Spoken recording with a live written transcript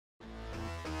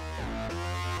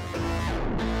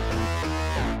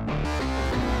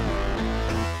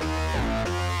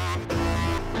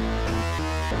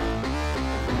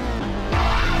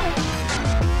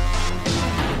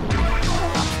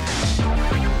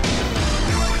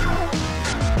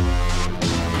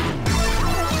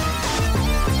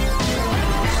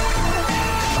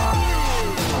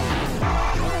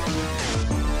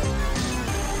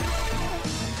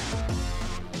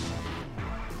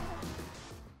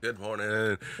Good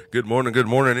morning. Good morning. Good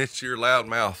morning. It's your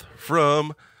loudmouth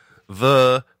from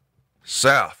the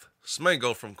South.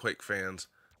 Smango from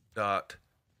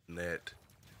QuakeFans.net.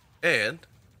 And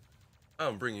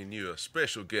I'm bringing you a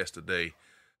special guest today,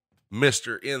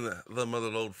 Mr. in the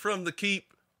Motherload from TheKeep.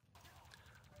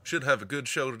 Should have a good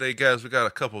show today, guys. We got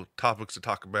a couple topics to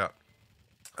talk about.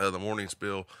 The morning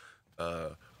spill,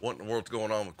 what in the world's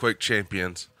going on with Quake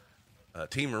Champions,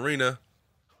 Team Arena,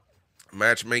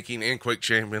 matchmaking and Quake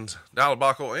Champions,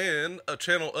 Dial-A-Baco, and a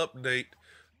channel update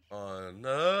on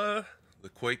the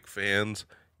Quake Fans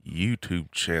YouTube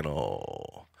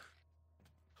channel.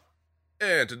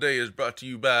 And today is brought to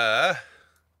you by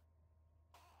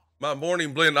my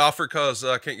morning blend offer, because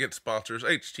I can't get sponsors.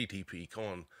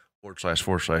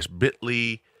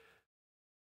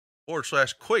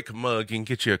 http://bit.ly/Quake mug. You can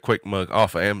get you a Quake mug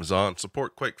off of Amazon.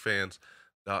 Support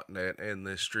QuakeFans.net and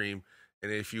this stream. And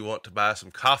if you want to buy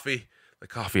some coffee, the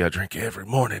coffee I drink every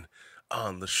morning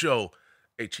on the show,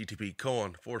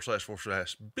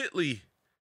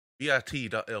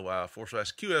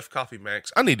 http://bit.ly/QF Coffee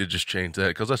Max. I need to just change that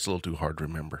because that's a little too hard to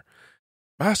remember.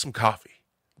 Buy some coffee.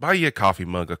 Buy you a coffee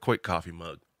mug, a Quake coffee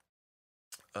mug.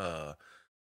 So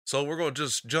we're going to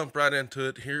just jump right into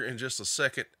it here in just a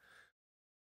second.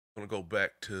 I'm going to go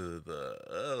back to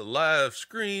the live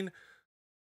screen.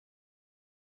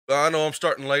 I know I'm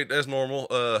starting late as normal.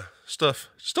 Stuff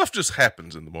just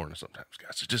happens in the morning sometimes,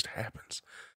 guys. It just happens.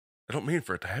 I don't mean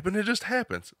for it to happen. It just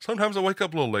happens. Sometimes I wake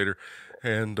up a little later.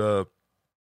 And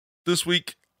this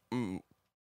week,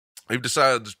 we've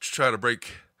decided to try to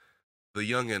break the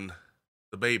youngin',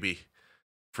 the baby,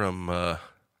 from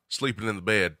sleeping in the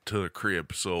bed to a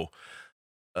crib. So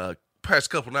past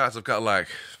couple nights, I've got like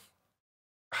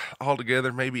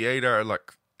altogether maybe 8 hours,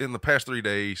 like in the past 2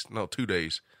 days.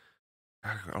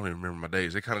 I don't even remember my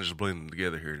days. They kind of just blended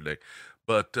together here today.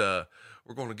 But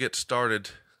we're going to get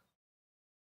started.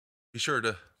 Be sure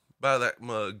to buy that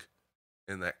mug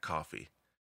and that coffee.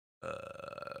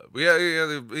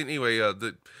 Anyway,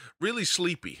 really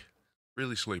sleepy. I'm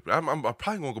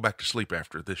probably going to go back to sleep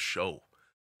after this show.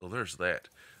 So there's that.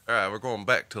 All right, we're going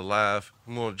back to live.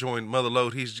 I'm going to join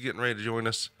MotherLoad. He's getting ready to join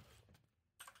us.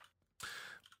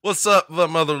 What's up,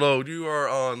 TheMotherLoad? You are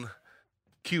on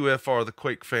QFR, the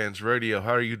Quake Fans Radio.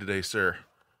 How are you today, sir?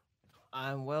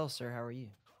 I'm well, sir. How are you?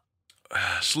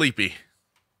 Sleepy.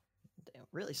 Damn,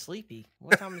 really sleepy?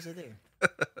 What time is it there?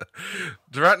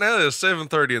 Right now it's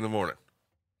 7:30 in the morning.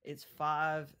 It's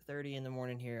 5:30 in the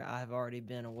morning here. I've already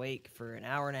been awake for an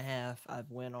hour and a half.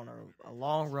 I've went on a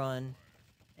long run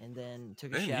and then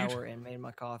took a shower and made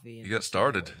my coffee. And you got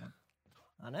started.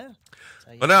 I know.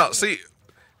 But now, see,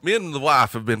 me and the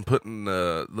wife have been putting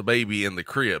the baby in the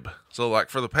crib. So, like,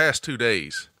 for the past 2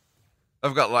 days,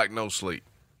 I've got, like, no sleep.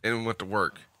 And we went to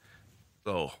work.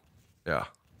 So, yeah.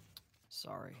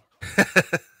 Sorry.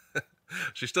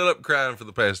 She stood up crying for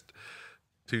the past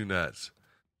 2 nights.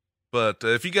 But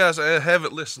if you guys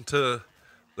haven't listened to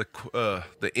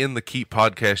the In the Keep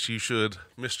podcast, you should.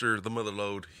 Mr.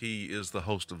 TheMotherLoad, he is the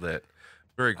host of that.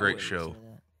 Very great show.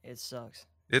 It sucks.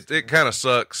 It kind of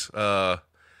sucks.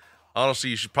 Honestly,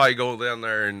 you should probably go down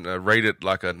there and rate it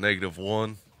like a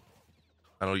 -1.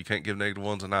 I know you can't give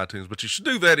 -1s on iTunes, but you should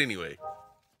do that anyway.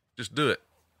 Just do it.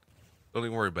 Don't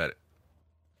even worry about it.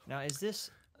 Now, is this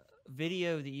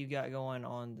video that you got going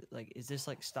on, like, is this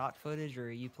like stock footage, or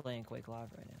are you playing Quake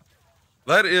Live right now?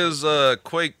 That is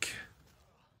Quake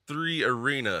 3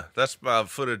 Arena. That's my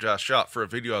footage I shot for a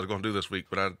video I was going to do this week,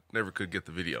 but I never could get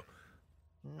the video.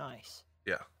 Nice.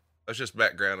 Yeah. That's just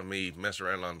background of me messing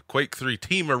around on Quake 3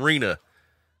 Team Arena.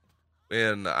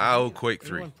 And I owe Quake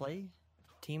 3. Anyone play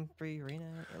Team 3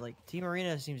 Arena? Like, Team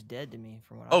Arena seems dead to me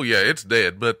from what Oh, yeah, it's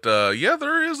dead. But, yeah,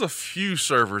 there is a few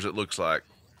servers, it looks like.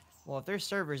 Well, if there's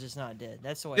servers, it's not dead.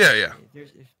 That's the way. Yeah.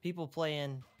 If people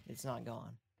playing, it's not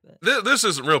gone. But this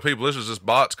isn't real people. This is just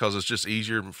bots because it's just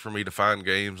easier for me to find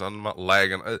games. I'm not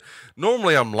lagging.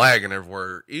 Normally, I'm lagging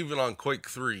everywhere, even on Quake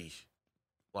 3.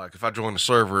 Like, if I join a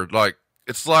server, like,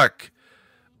 it's like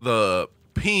the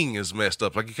ping is messed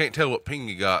up. Like, you can't tell what ping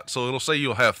you got. So it'll say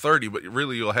you'll have 30, but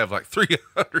really you'll have like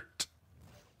 300.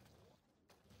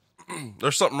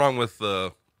 There's something wrong with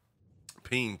the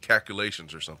ping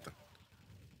calculations or something.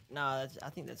 No, I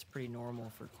think that's pretty normal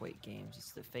for Quake games.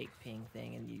 It's the fake ping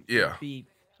thing, and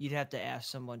you'd have to ask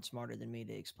someone smarter than me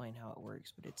to explain how it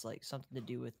works. But it's like something to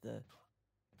do with the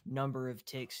number of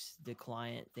ticks the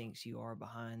client thinks you are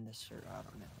behind the server. I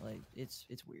don't know. Like, it's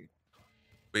weird.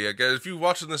 But yeah, guys, if you're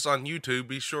watching this on YouTube,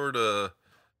 be sure to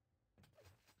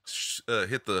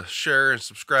hit the share and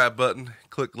subscribe button.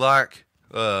 Click like.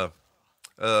 Done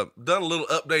a little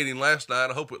updating last night.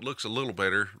 I hope it looks a little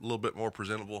better, a little bit more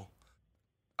presentable.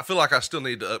 I feel like I still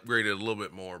need to upgrade it a little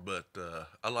bit more, but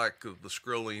I like the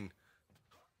scrolling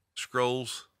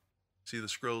scrolls. See the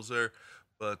scrolls there?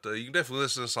 But you can definitely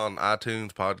listen to this on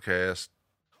iTunes, podcast,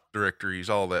 directories,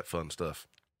 all that fun stuff.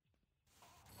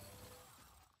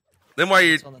 Then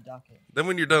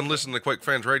when you're done listening to Quake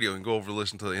Fans Radio, you can go over to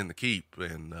listen to In the Keep,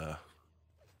 and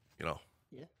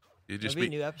you just be a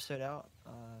new episode out.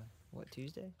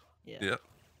 Tuesday? Yeah. Yeah.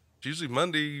 It's usually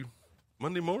Monday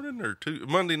morning or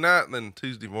Monday night, and then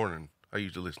Tuesday morning. I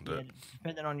usually listen to it.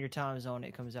 Depending on your time zone,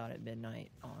 it comes out at midnight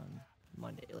on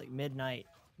Monday, like midnight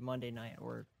Monday night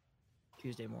or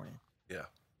Tuesday morning. Yeah.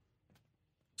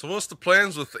 So what's the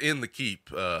plans with In the Keep?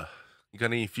 You got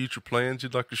any future plans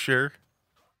you'd like to share?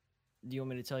 Do you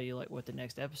want me to tell you like what the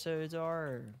next episodes are?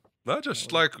 Or not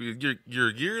just like your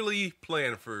yearly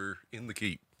plan for In the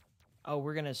Keep. Oh,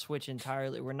 we're going to switch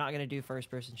entirely. We're not going to do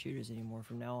first-person shooters anymore.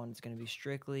 From now on, it's going to be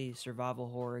strictly survival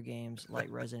horror games like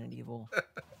Resident Evil.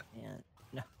 And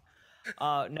no.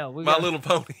 My Little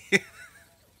Pony.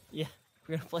 Yeah,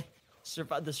 we're going to play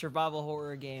the survival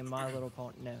horror game My Little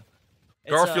Pony. No.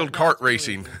 Garfield kart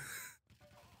racing.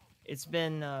 It's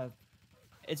been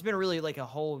really like a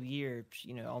whole year,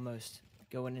 almost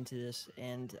going into this,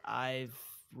 and I've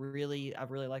really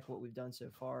liked what we've done so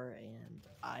far, and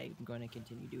I'm going to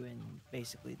continue doing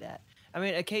basically that. I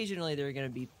mean, occasionally there are going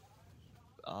to be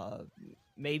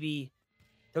maybe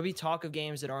there'll be talk of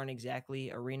games that aren't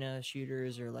exactly arena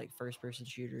shooters or like first-person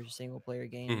shooters, single-player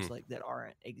games like that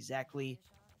aren't exactly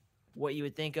what you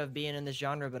would think of being in this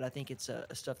genre, but I think it's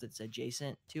stuff that's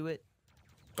adjacent to it.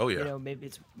 Oh yeah. Maybe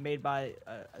it's made by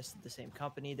the same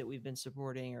company that we've been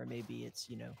supporting, or maybe it's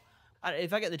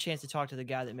if I get the chance to talk to the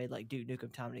guy that made like Duke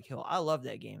Nukem Time to Kill, I love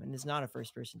that game, and it's not a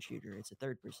first-person shooter; it's a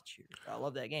third-person shooter. I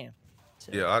love that game.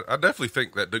 So, yeah, I definitely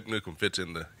think that Duke Nukem fits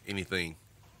into anything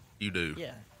you do.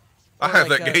 Yeah, I have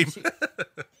that game.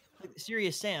 Like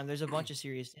Serious Sam, there's a bunch of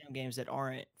Serious Sam games that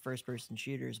aren't first-person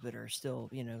shooters, but are still,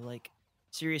 like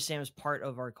Serious Sam is part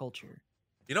of our culture.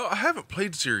 I haven't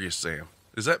played Serious Sam.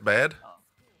 Is that bad?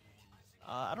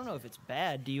 I don't know if it's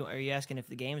bad. Are you asking if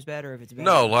the game's bad or if it's bad?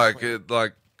 No,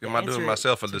 am I doing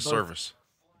myself a disservice?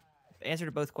 The answer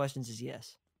to both questions is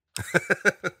yes.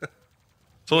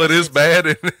 So it is bad,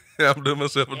 and I'm doing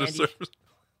myself a disservice.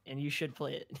 And you should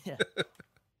play it. Yeah.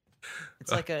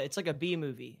 It's like a B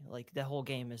movie. Like the whole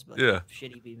game is like a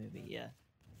shitty B movie. Yeah.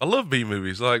 I love B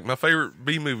movies. Like my favorite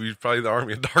B movie is probably The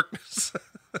Army of Darkness.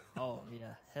 Oh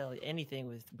yeah, hell, anything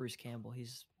with Bruce Campbell,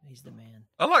 he's the man.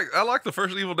 I like the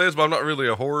first Evil Dead, but I'm not really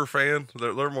a horror fan.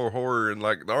 They're more horror, and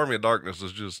like The Army of Darkness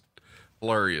is just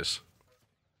hilarious.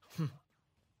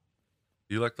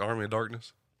 You like The Army of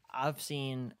Darkness? I've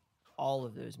seen all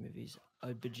of those movies a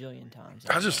bajillion times.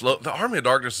 I just love The Army of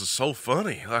Darkness. Is so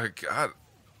funny. Like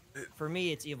for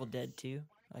me, it's Evil Dead 2.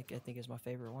 Like I think is my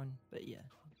favorite one. But yeah,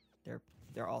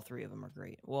 they're all three of them are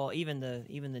great. Well, even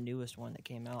the newest one that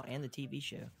came out and the TV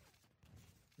show,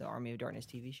 the Army of Darkness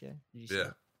TV show. Did you see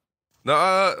it?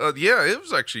 No, yeah, it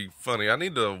was actually funny. I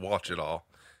need to watch it all.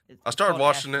 I started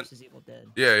watching it. Evil Dead.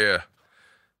 Yeah.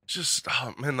 Just,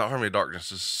 oh man, The Army of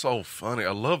Darkness is so funny.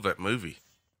 I love that movie.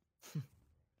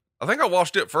 I think I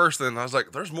watched it first, then I was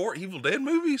like, there's more Evil Dead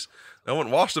movies? I went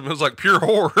and watched them. It was like pure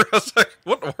horror. I was like,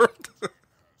 what in the world?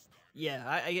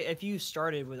 Yeah, if you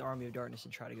started with Army of Darkness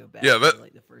and try to go back to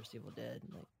like the first Evil Dead,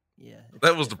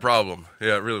 that was the problem.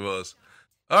 Yeah, it really was.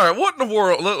 All right, what in the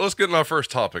world? Let's get in our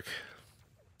first topic.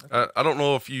 Okay. I don't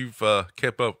know if you've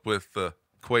kept up with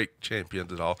Quake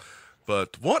Champions at all,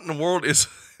 but what in the world is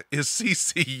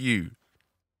CCU?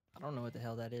 I don't know what the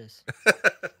hell that is.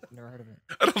 Never heard of it.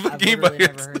 I don't think anybody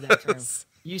never heard that term.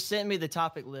 You sent me the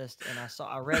topic list, and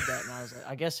I read that, and I was like,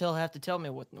 I guess he'll have to tell me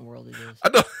what in the world it is. I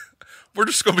know. We're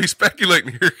just going to be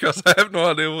speculating here because I have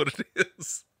no idea what it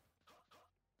is.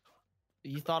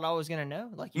 You thought I was going to know?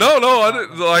 No, I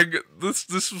didn't. Like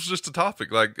this was just a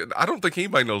topic. Like I don't think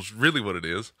anybody knows really what it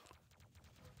is.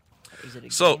 Is it a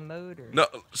game mode? Or? No.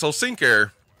 So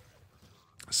SyncAir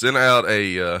sent out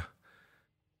a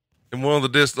in one of the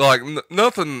discs. Like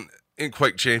nothing in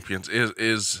Quake Champions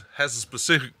has a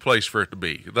specific place for it to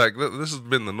be. Like this has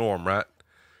been the norm, right?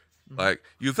 Like,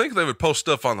 you think they would post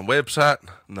stuff on the website?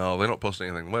 No, they don't post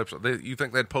anything on the website. You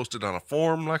think they'd post it on a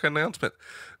forum, like an announcement?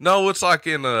 No, it's like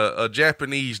in a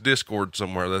Japanese Discord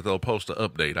somewhere that they'll post an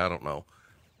update. I don't know.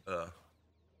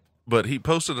 But he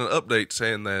posted an update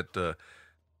saying that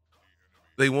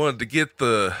they wanted to get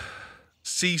the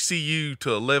CCU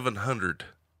to 1100.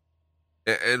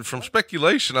 And from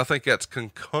speculation, I think that's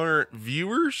concurrent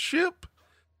viewership?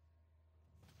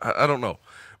 I don't know.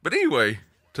 But anyway,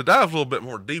 to dive a little bit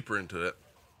more deeper into it,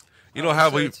 know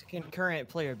how it's concurrent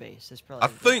player base. That's probably.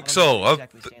 I think so. What it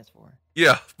exactly stands for.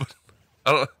 Yeah,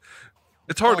 I don't.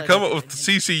 It's hard to come up with the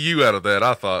CCU out of that.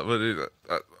 I thought, but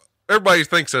everybody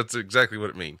thinks that's exactly what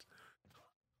it means.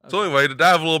 Okay. So anyway, to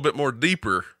dive a little bit more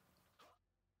deeper,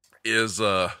 is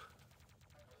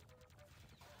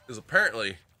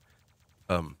apparently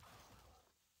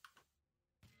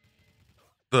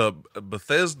the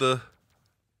Bethesda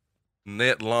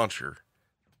net launcher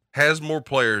has more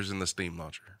players than the Steam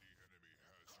launcher.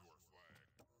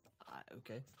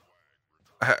 Okay.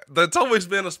 That's always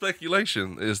been a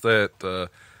speculation, is that the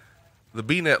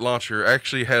BNet launcher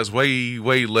actually has way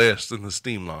less than the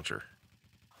Steam launcher.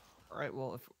 All right.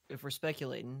 Well, if we're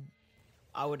speculating,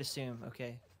 I would assume,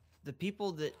 okay, the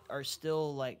people that are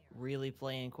still like really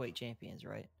playing Quake Champions,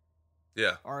 right?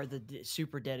 Yeah. Are the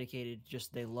super dedicated,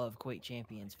 just they love Quake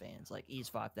Champions fans like Ease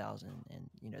 5000 and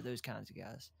those kinds of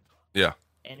guys. Yeah.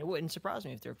 And it wouldn't surprise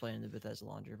me if they're playing the Bethesda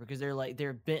launcher, because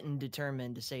they're bent and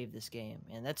determined to save this game,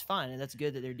 and that's fine, and that's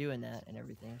good that they're doing that and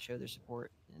everything. Show their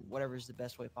support in whatever is the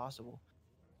best way possible.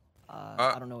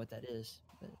 I don't know what that is,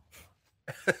 but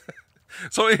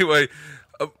so anyway,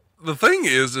 the thing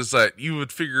is that you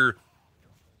would figure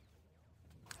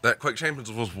that Quake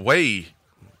Champions was way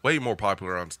more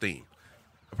popular on Steam.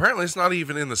 Apparently, it's not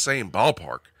even in the same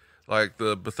ballpark. Like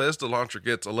the Bethesda launcher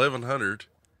gets 1,100,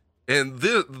 and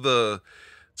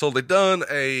so they done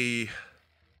a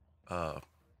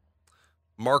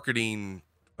marketing,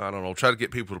 I don't know, try to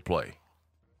get people to play.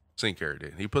 Sinclair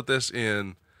did. He put this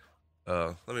in,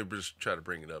 let me just try to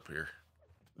bring it up here.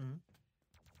 Mm-hmm.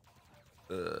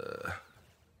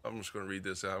 I'm just going to read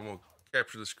this out. I'm going to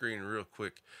capture the screen real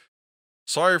quick.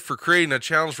 Sorry for creating a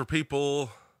challenge for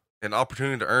people, an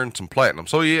opportunity to earn some platinum.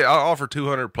 So yeah, I offer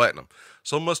 200 platinum.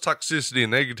 So much toxicity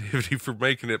and negativity for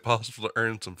making it possible to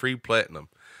earn some free platinum.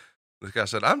 This guy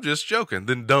said, I'm just joking.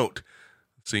 Then don't.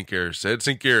 Sinclair said,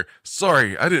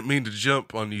 sorry, I didn't mean to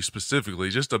jump on you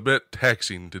specifically. Just a bit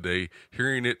taxing today.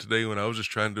 Hearing it today when I was just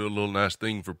trying to do a little nice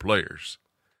thing for players.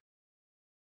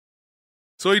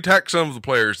 So he taxed some of the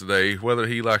players today, whether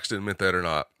he likes to admit that or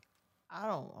not. I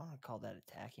don't want to call that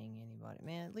attacking anybody.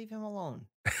 Man, leave him alone.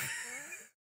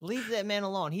 Leave that man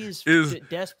alone. He is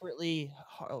desperately...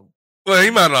 Well,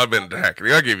 he might not have been attacking.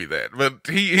 I'll give you that. But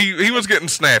he was getting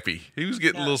snappy. He was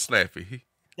getting a little snappy.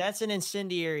 That's an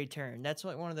incendiary term. That's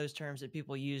like one of those terms that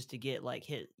people use to get like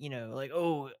hit, like,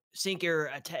 oh, Sync Error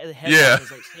attack. Yeah.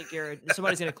 Like Sync Error.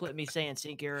 Somebody's going to clip me saying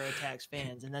Sync Error attacks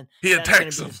fans. And then he that's attacks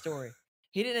going to be the story.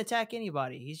 He didn't attack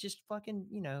anybody. He's just fucking,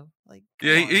 like.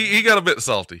 Yeah, he got a bit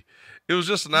salty. It was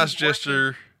just a nice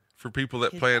gesture for people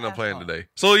that plan on playing today.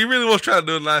 So he really was trying to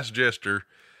do a nice gesture.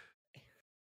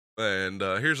 And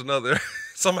here's another.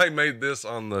 Somebody made this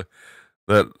on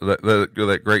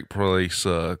that great place,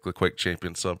 the Quake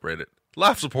Champion subreddit.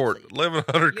 Life support,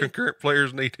 1,100 concurrent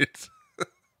players needed.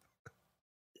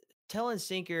 Telling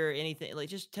Sinker anything, like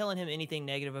just telling him anything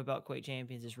negative about Quake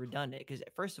Champions is redundant, because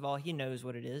first of all, he knows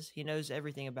what it is. He knows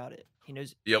everything about it. He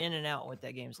knows in and out what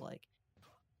that game's like.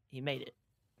 He made it.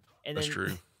 And that's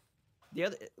true. The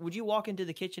other, would you walk into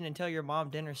the kitchen and tell your mom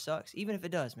dinner sucks? Even if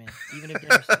it does, man. Even if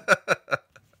dinner sucks.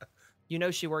 You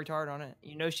know she worked hard on it.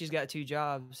 You know she's got 2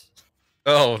 jobs.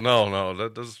 Oh no,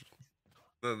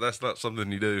 that's not something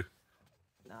you do.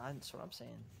 No, that's what I'm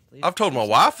saying. I've told my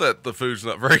wife that the food's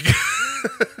not very good.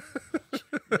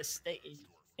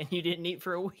 And you didn't eat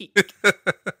for a week.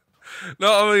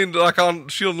 No, I mean, like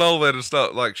she'll know that it's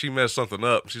not like she messed something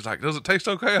up. She's like, "Does it taste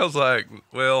okay?" I was like,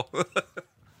 "Well."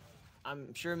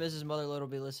 I'm sure Mrs. Motherload will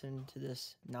be listening to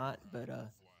this. Not, but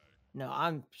no,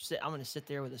 I'm gonna sit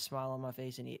there with a smile on my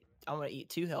face and eat. I'm gonna eat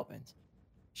 2 helpings.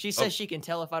 She says she can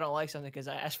tell if I don't like something because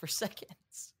I asked for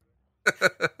seconds.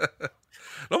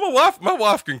 No, my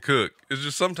wife can cook. It's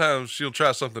just sometimes she'll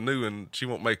try something new and she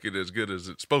won't make it as good as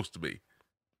it's supposed to be.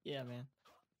 Yeah, man.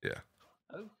 Yeah.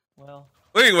 Oh, well.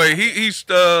 Anyway, he's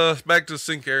back to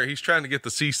Sync Error. He's trying to get the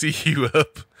CCU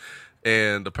up,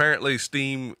 and apparently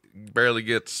Steam barely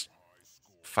gets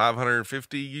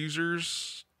 550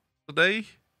 users a day,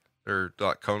 or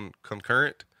like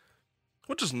concurrent,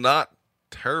 which is not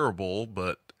terrible,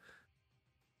 but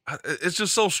it's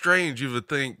just so strange. You would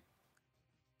think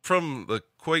from the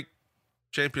Quake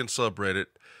Champion subreddit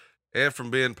and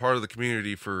from being part of the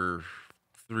community for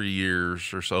 3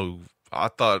 years or so, I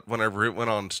thought whenever it went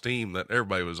on Steam that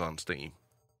everybody was on Steam.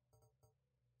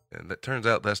 And it turns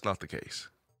out that's not the case.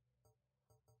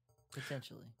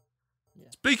 Potentially. Yeah.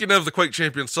 Speaking of the Quake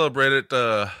Champion subreddit,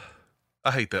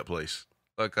 I hate that place.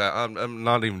 Like I'm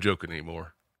not even joking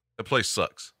anymore. That place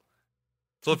sucks.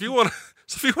 So if you want a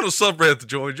subreddit to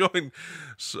join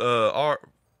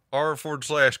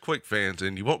r/Quake fans,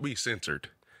 and you won't be censored.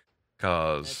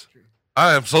 Cause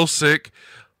I am so sick.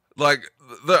 Like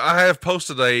I have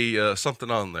posted something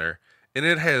on there, and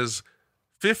it has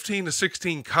 15 to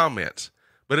 16 comments,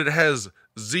 but it has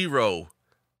 0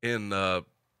 in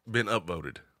been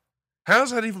upvoted. How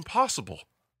is that even possible?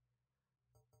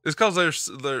 It's because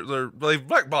they've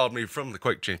blackballed me from the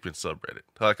Quake Champions subreddit.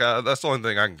 Like that's the only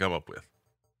thing I can come up with.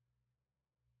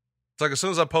 It's like as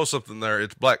soon as I post something there,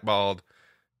 it's blackballed,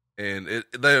 and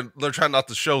they're trying not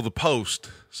to show the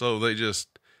post, so they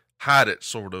just hide it,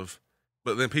 sort of.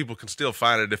 But then people can still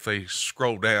find it if they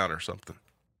scroll down or something.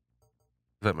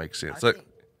 If that makes sense.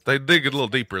 They dig a little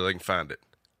deeper, they can find it.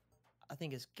 I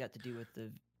think it's got to do with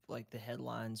the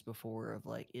headlines before of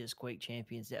like, is Quake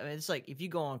Champions? I mean, it's like if you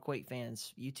go on Quake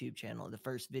Fans YouTube channel, the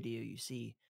first video you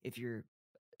see, if you're,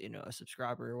 a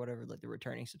subscriber or whatever, like the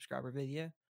returning subscriber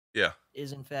video,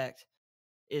 is in fact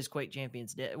is Quake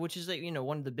Champions dead, which is like,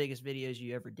 one of the biggest videos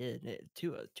you ever did.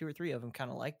 Two or three of them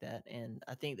kind of like that, and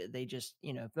I think that they just,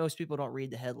 most people don't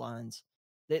read the headlines.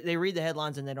 They read the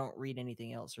headlines and they don't read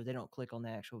anything else, or they don't click on the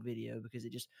actual video because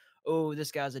it just, oh,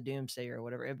 this guy's a doomsayer or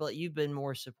whatever. But you've been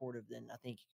more supportive than I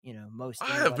think, most. I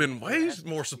have been way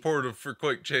more supportive for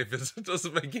Quake Champions. It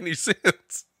doesn't make any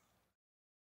sense.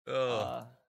 I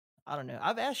don't know.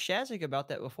 I've asked Shazzik about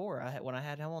that before. When I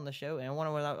had him on the show, and when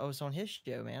I was on his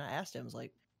show, man, I asked him, I was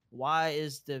like, why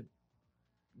is the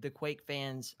Quake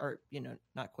fans, or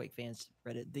not Quake fans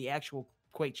Reddit, the actual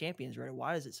Quake Champions Reddit,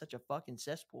 why is it such a fucking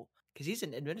cesspool? Because he's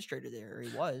an administrator there, or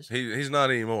he was. He's not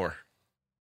anymore.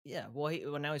 Yeah,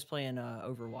 well, now he's playing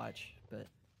Overwatch, but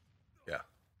yeah,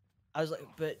 I was like,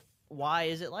 but why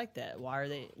is it like that? Why are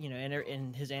they,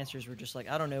 and his answers were just like,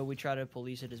 I don't know. We try to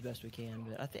police it as best we can,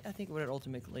 but I think what it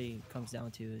ultimately comes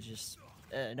down to is just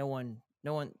no one's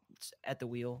at the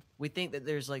wheel. We think that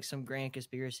there's like some grand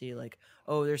conspiracy, like,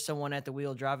 oh, there's someone at the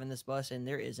wheel driving this bus, and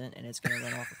there isn't, and it's going to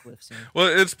run off a cliff soon. Well,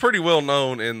 it's pretty well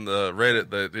known in the Reddit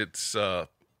that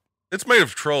it's made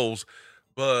of trolls,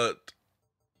 but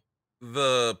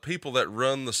the people that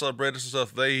run the subreddits and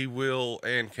stuff, they will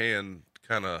and can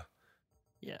kind of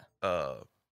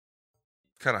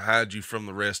hide you from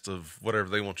the rest of whatever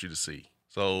they want you to see.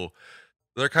 So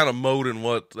they're kind of moding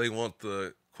what they want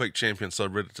the Quake Champion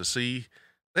subreddit to see.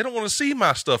 They don't want to see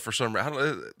my stuff for some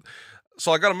reason.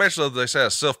 So I got a message the other day saying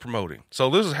self-promoting. So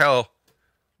this is how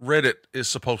Reddit is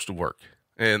supposed to work,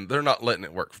 and they're not letting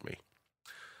it work for me.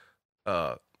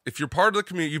 If you're part of the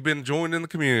community, you've been joined in the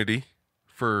community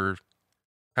for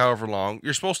however long,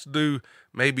 you're supposed to do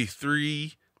maybe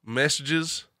 3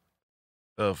 messages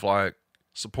of like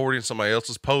supporting somebody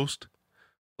else's post.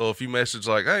 So if you message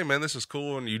like, hey man, this is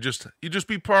cool, and you just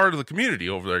be part of the community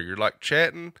over there, you're like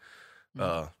chatting.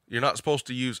 You're not supposed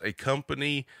to use a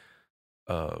company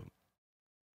Reddit.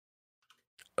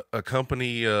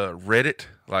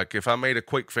 Like if I made a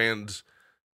Quake Fans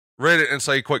Reddit and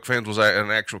say Quake Fans was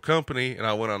an actual company, and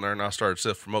I went on there and I started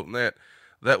self-promoting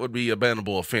that would be a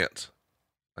bannable offense.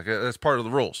 Like that's part of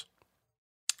the rules.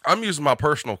 I'm using my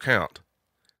personal account.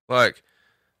 Like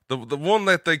the one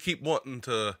that they keep wanting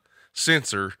to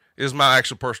censor is my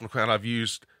actual personal account I've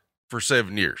used for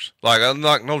 7 years. Like I'm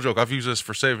not, no joke, I've used this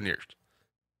for 7 years.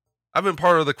 I've been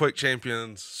part of the Quake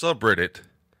Champions subreddit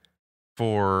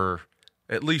for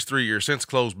at least 3 years since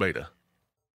closed beta.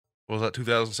 What was that,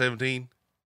 2017?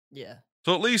 Yeah.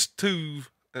 So at least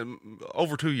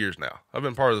over 2 years now, I've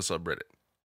been part of the subreddit.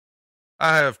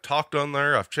 I have talked on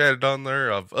there. I've chatted on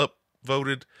there. I've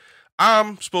upvoted.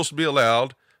 I'm supposed to be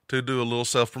allowed to do a little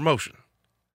self-promotion.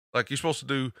 Like you're supposed to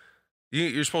do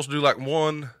like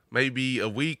one, maybe a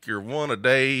week or one a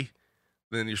day.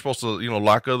 Then you're supposed to,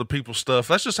 like other people's stuff.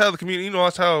 That's just how the community,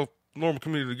 that's how normal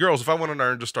community girls. If I went in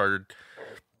there and just started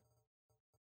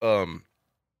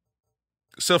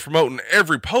self-promoting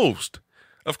every post,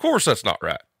 of course that's not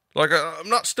right. Like I'm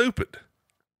not stupid.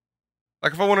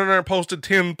 Like if I went in there and posted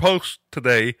 10 posts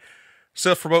today,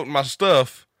 self-promoting my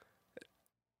stuff,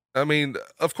 I mean,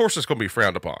 of course it's going to be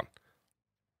frowned upon.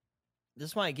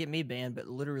 This might get me banned, but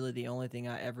literally the only thing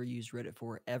I ever use Reddit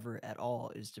for ever at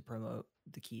all is to promote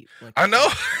TheKeep. Like I know.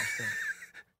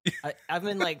 I've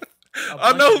been like,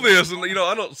 I know this, and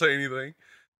I don't say anything.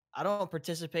 I don't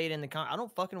participate in I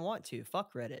don't fucking want to.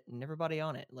 Fuck Reddit and everybody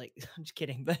on it. Like, I'm just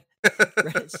kidding, but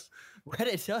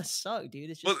Reddit does suck, dude.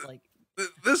 It's just like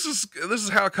this is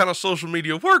how kind of social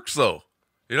media works, though.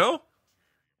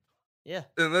 Yeah,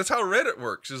 and that's how Reddit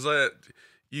works. Is that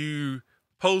you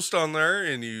post on there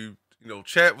and you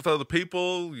chat with other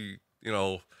people.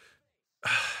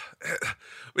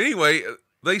 Anyway,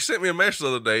 they sent me a message the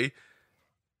other day.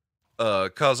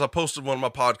 Cause I posted one of my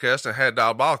podcasts and had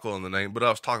Diabolical in the name, but I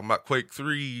was talking about Quake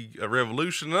 3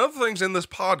 Revolution and other things in this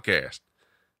podcast.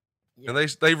 Yeah. And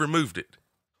they removed it.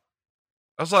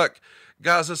 I was like,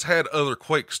 guys, this had other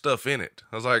Quake stuff in it.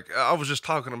 I was like, I was just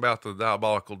talking about the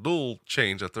diabolical dual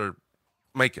change that they're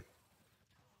making.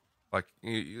 Like,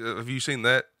 have you seen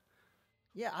that?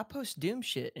 Yeah, I post Doom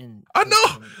shit in. I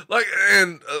know, like,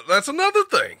 and that's another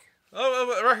thing.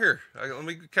 Oh, right here. Let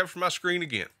me capture my screen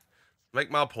again.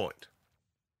 Make my point.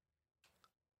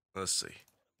 Let's see.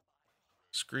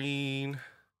 Screen.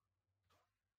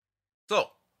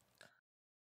 So,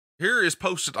 here is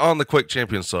posted on the Quake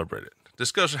Champions subreddit.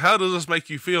 Discussion, how does this make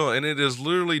you feel? And it is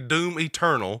literally Doom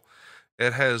Eternal.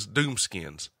 It has Doom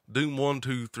skins. Doom 1,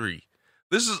 2, 3.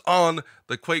 This is on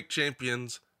the Quake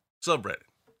Champions subreddit.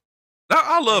 Now,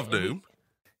 I love Doom.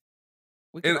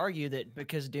 We could argue that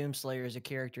because Doomslayer is a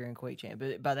character in Quake Champ,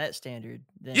 but by that standard,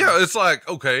 then yeah, it's like,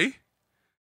 okay.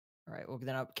 All right, well,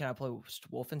 then can I play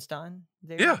Wolfenstein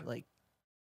there? Yeah. Like,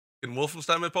 in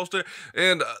Wolfenstein, it posted.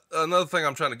 And another thing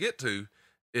I'm trying to get to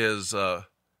is I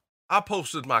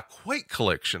posted my Quake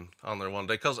collection on there one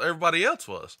day because everybody else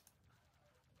was.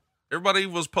 Everybody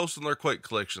was posting their Quake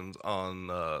collections on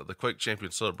the Quake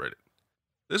Champion subreddit.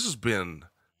 This has been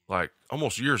like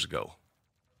almost years ago.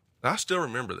 And I still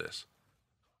remember this.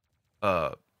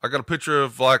 I got a picture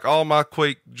of like all my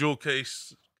Quake jewel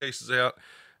cases out.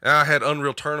 And I had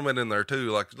Unreal Tournament in there too.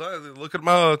 Like, look at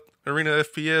my Arena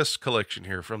FPS collection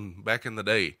here from back in the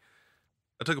day.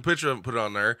 I took a picture of it and put it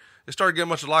on there. It started getting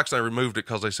a bunch of likes and I removed it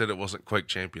because they said it wasn't Quake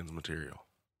Champions material.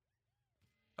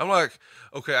 I'm like,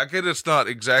 okay, I get it's not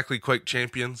exactly Quake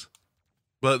Champions,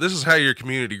 but this is how your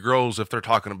community grows if they're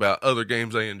talking about other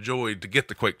games they enjoyed to get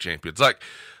the Quake Champions. Like,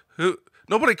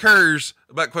 nobody cares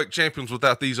about Quake Champions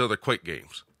without these other Quake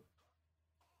games.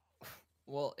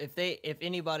 Well, if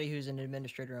anybody who's an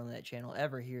administrator on that channel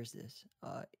ever hears this,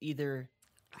 either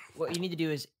what you need to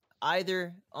do is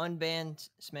either unban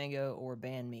Smango or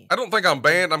ban me. I don't think I'm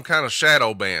banned. I'm kind of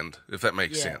shadow banned, if that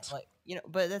makes sense. Like,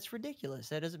 but that's ridiculous.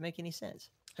 That doesn't make any sense.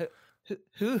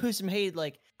 Who's made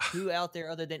like who out there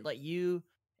other than like you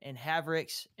and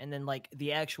Havrix and then like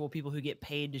the actual people who get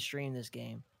paid to stream this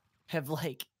game have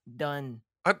like done.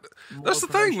 That's the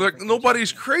thing. Like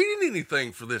nobody's creating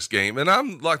anything for this game, and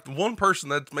I'm like the one person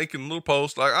that's making little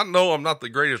posts. Like I know I'm not the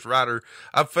greatest writer.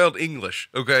 I've failed English.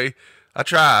 Okay, I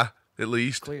try at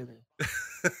least. Clearly,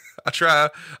 I try.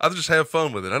 I just have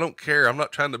fun with it. I don't care. I'm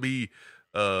not trying to be.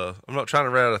 I'm not trying to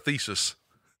write a thesis.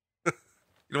 You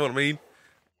know what I mean?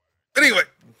 Anyway,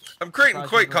 I'm creating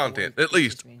Quake content at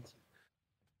least.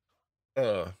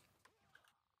 It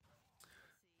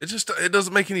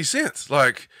doesn't make any sense.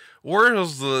 Like, where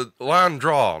is the line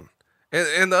drawn?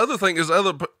 And the other thing is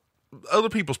other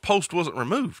people's post wasn't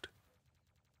removed.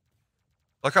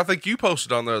 Like I think you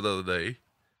posted on there the other day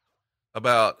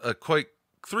about a Quake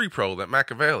 3 Pro, that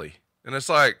Machiavelli. And it's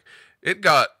like, it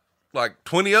got like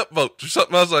 20 upvotes or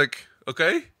something. I was like,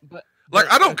 okay. But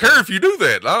I don't care if you do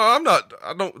that.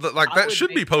 That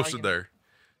should be posted there.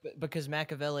 Because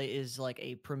Machiavelli is like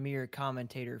a premier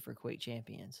commentator for Quake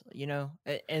Champions, you know,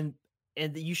 and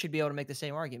you should be able to make the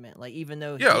same argument. Like, even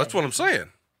though, that's what I'm saying.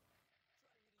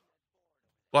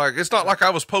 Like, it's not like I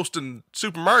was posting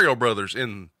Super Mario Brothers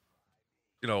in,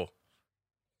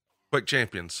 Quake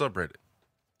Champions subreddit.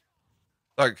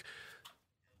 Like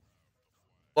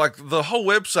the whole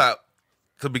website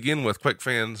to begin with,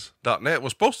 QuakeFans.net,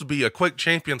 was supposed to be a Quake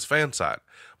Champions fan site,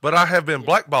 but I have been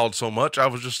blackballed so much, I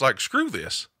was just like, screw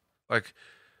this. Like,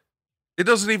 it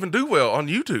doesn't even do well on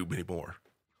YouTube anymore.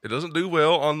 It doesn't do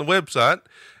well on the website.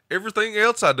 Everything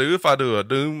else I do, if I do a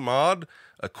Doom mod,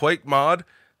 a Quake mod,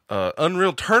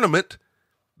 Unreal Tournament,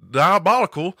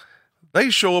 Diabolical, they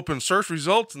show up in search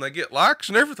results and they get likes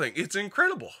and everything. It's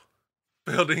incredible.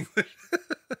 Failed English.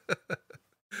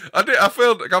 I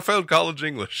failed college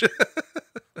English.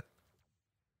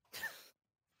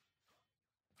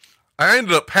 I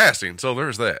ended up passing, so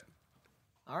there's that.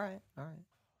 All right.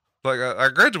 Like, I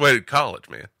graduated college,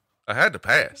 man. I had to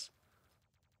pass.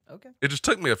 Okay. It just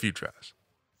took me a few tries.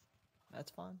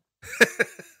 That's fine.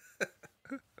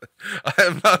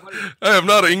 I am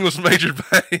not an English major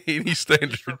by any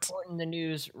standards. Just reporting the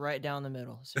news right down the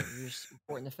middle. So you're just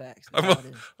reporting the facts. I'm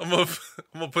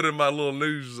gonna put in my little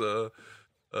news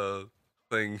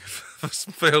thing.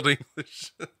 Failed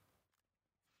English.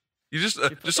 You just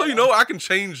so you know, I can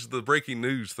change the breaking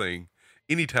news thing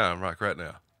anytime, right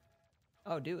now.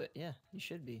 Oh, do it. Yeah, you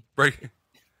should be. Breaking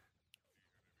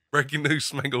news,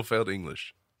 Smangle failed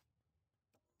English.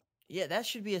 Yeah, that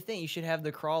should be a thing. You should have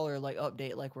the crawler like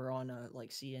update like we're on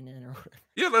like CNN or whatever.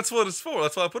 Yeah, that's what it's for.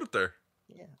 That's why I put it there.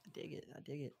 Yeah, I dig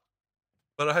it.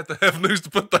 But I have to have news to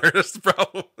put there. That's the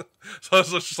problem. So I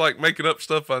was just like making up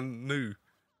stuff I knew.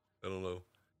 I don't know.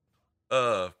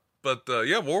 But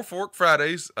yeah, Warfork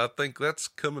Fridays. I think that's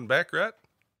coming back, right?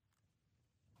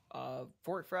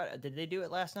 Fort Friday. Did they do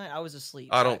it last night? I was asleep.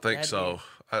 I don't think so.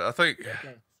 I think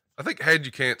Okay. I think Had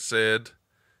You Can't said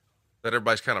that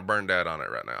everybody's kind of burned out on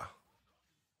it right now.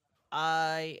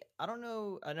 I don't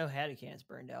know. I know Haddocan's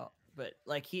burned out, but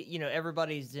like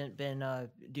everybody's been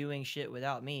doing shit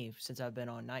without me since I've been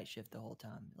on night shift the whole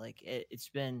time. Like it's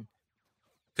been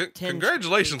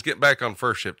Congratulations getting back on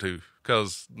first shift too,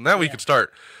 because now we can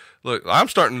start. Look, I'm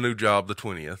starting a new job the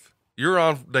 20th. You're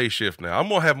on day shift now. I'm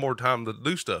gonna have more time to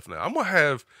do stuff now. I'm gonna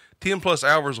have 10+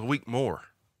 hours a week more.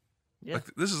 Yeah.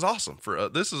 Like, this is awesome for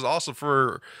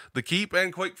the Keep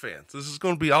and Quake fans. This is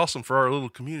going to be awesome for our little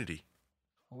community.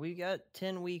 We got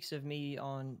 10 weeks of me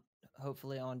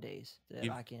hopefully on days that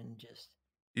I can just.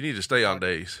 You need to stay on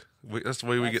days. That's the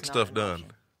way we get stuff done.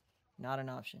 Option. Not an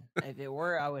option. If it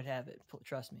were, I would have it.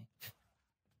 Trust me.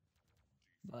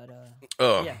 But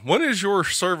yeah. When is your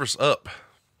service up?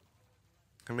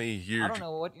 How many years? I don't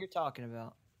know what you're talking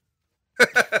about. You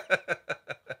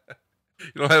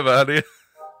don't have an idea?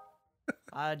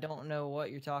 I don't know what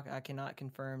you're talking. I cannot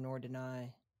confirm nor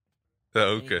deny.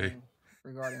 Okay.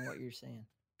 Regarding what you're saying.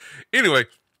 Anyway,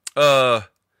 so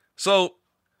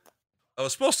I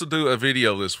was supposed to do a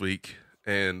video this week,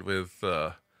 and with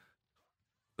the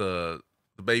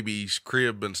baby's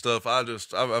crib and stuff,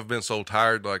 I've been so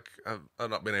tired, like I've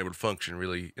not been able to function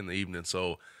really in the evening.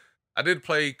 So I did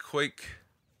play Quake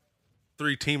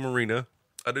 3 Team Arena.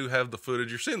 I do have the footage.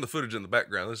 You're seeing the footage in the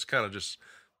background. This is kind of just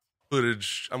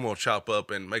footage I'm going to chop up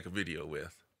and make a video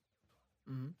with.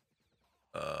 Mm-hmm.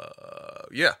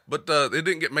 Yeah, but it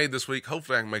didn't get made this week.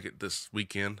 Hopefully I can make it this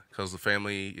weekend, because the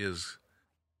family is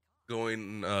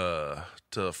going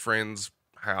to a friend's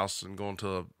house and going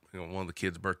to one of the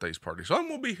kids' birthdays party. So I'm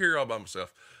going to be here all by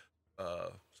myself.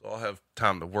 So I'll have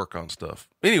time to work on stuff.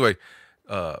 Anyway,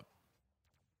 I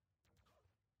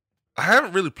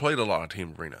haven't really played a lot of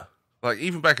Team Arena. Like,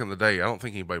 even back in the day, I don't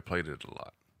think anybody played it a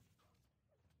lot.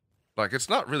 Like, it's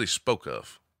not really spoke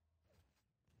of.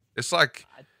 It's like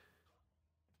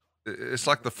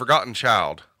the forgotten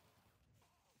child.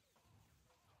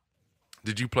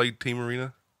 Did you play Team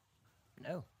Arena?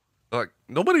 No. Like,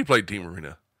 nobody played Team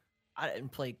Arena. I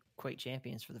didn't play Quake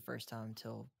Champions for the first time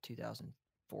until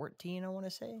 2014, I want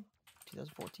to say.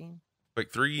 2014.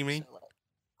 Quake 3, you mean?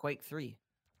 Quake 3.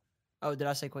 Oh, did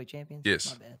I say Quake Champions?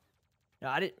 Yes. My bad. No,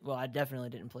 I didn't. Well, I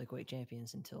definitely didn't play Quake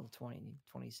Champions until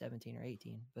 2017 or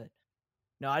 18. But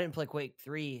no, I didn't play Quake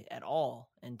 3 at all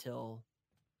until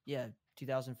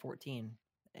 2014.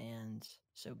 And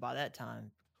so by that time,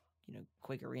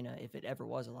 Quake Arena, if it ever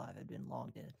was alive, had been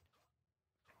long dead.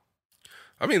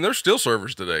 I mean, there's still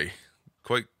servers today.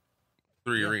 Quake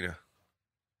 3 Arena.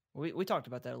 We talked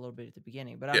about that a little bit at the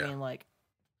beginning, but I mean, like,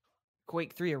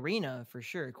 Quake 3 Arena for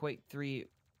sure. Quake 3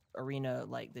 Arena,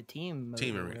 like the team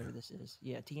mode, or whatever this is.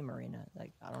 Yeah, Team Arena.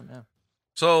 Like, I don't know.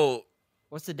 So,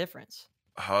 what's the difference?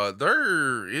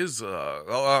 There is.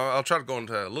 I'll try to go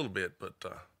into that a little bit, but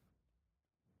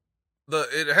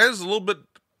it has a little bit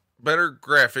better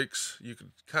graphics. You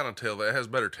can kind of tell that it has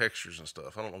better textures and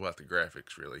stuff. I don't know about the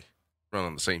graphics really.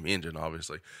 Running the same engine,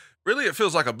 obviously. Really, it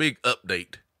feels like a big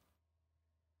update,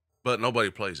 but nobody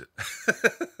plays it.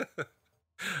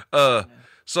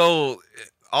 So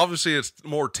obviously it's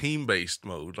more team-based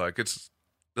mode. Like,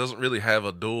 doesn't really have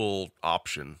a dual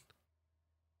option.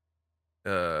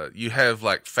 You have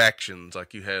like factions,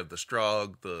 like you have the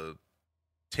Strogg, the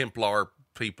Templar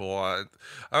people. I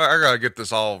gotta get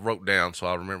this all wrote down so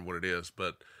I remember what it is.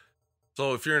 But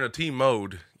so if you're in a team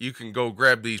mode, you can go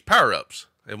grab these power-ups.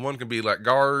 And one can be like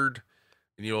guard,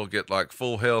 and you'll get like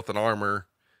full health and armor.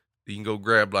 You can go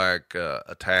grab like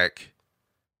attack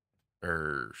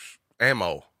or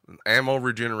ammo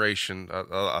regeneration.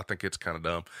 I think it's kind of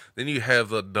dumb. Then you have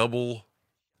the double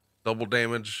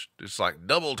damage. It's like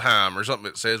double time or something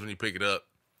it says when you pick it up.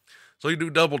 So you do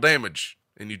double damage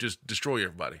and you just destroy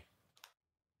everybody.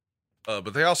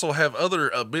 But they also have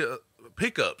other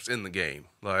pickups in the game.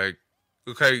 Like,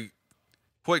 okay,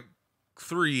 Quake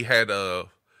 3 had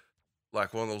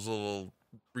like one of those little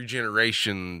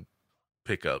regeneration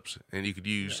pickups, and you could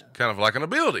use kind of like an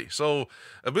ability. So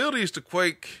abilities to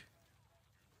Quake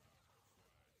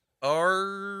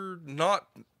are not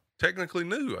technically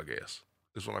new, I guess,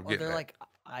 is what I'm getting they're at. like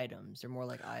items. They're more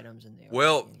like items than they are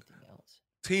well, anything else.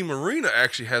 Team Arena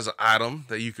actually has an item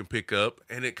that you can pick up,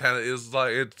 and it kind of is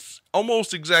like, it's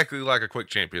almost exactly like a Quake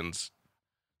Champions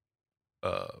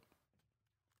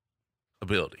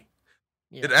ability.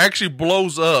 Yeah. It actually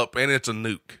blows up, and it's a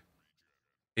nuke,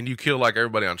 and you kill like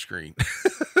everybody on screen.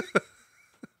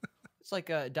 It's like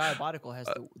Diabolical has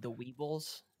the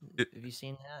Weebles. Have you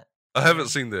seen that? I haven't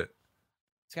seen that.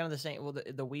 It's kind of the same. Well,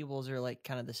 the Weebles are like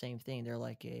kind of the same thing. They're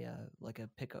like a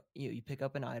pickup. You pick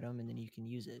up an item and then you can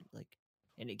use it like,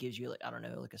 and it gives you like, I don't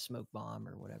know, like a smoke bomb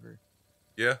or whatever.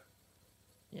 Yeah.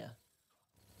 Yeah.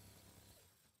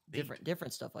 Neat.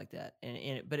 Different stuff like that,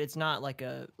 but it's not like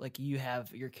you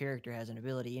have your character has an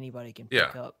ability. Anybody can Yeah.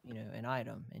 pick up an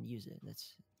item and use it.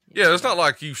 That's Yeah, it's not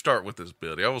like you start with this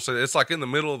ability. I will say it's like in the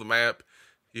middle of the map.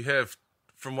 You have,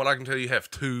 from what I can tell, you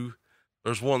have two.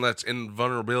 There's one that's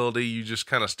invulnerability. You just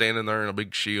kind of standing there in a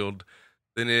big shield.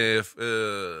 Then if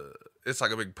it's like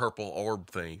a big purple orb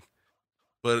thing.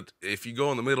 But if you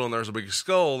go in the middle and there's a big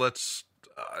skull, that's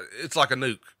it's like a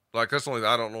nuke. Like that's only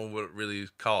I don't know what it really is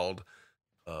called.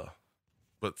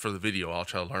 But for the video, I'll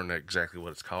try to learn exactly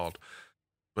what it's called.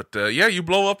 But yeah, you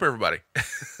blow up everybody.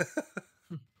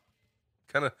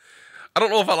 Kind of, I don't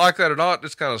know if I like that or not.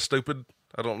 It's kind of stupid.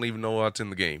 I don't even know what's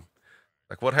in the game.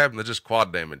 Like what happened to just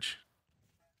quad damage?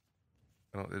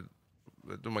 It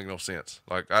don't make no sense.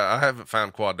 Like I haven't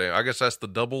found quad damage. I guess that's the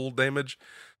double damage.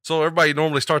 So everybody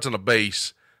normally starts in a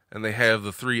base, and they have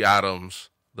the three items: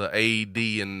 the A,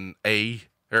 D, and A,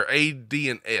 or A, D,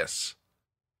 and S.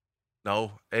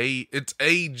 No, it's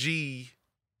A, G,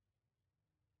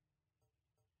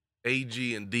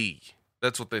 and D.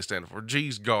 That's what they stand for.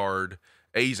 G's guard,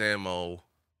 A's ammo,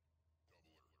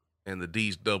 and the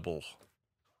D's double.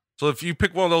 So if you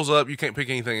pick one of those up, you can't pick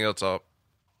anything else up.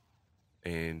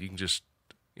 And you can just,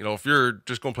 if you're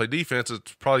just going to play defense,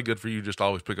 it's probably good for you just to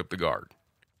always pick up the guard.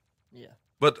 Yeah.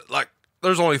 But, like,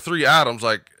 there's only three items.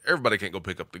 Like, everybody can't go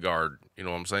pick up the guard. You know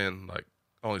what I'm saying? Like,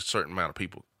 only a certain amount of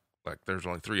people. Like, there's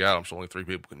only three items, so only three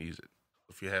people can use it.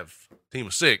 If you have a team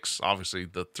of 6, obviously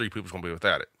the 3 people's going to be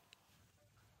without it.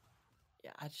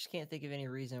 Yeah, I just can't think of any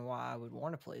reason why I would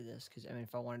want to play this. Because, I mean,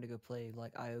 if I wanted to go play,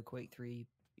 like, IO Quake 3,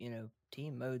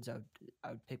 team modes, I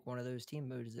would pick one of those team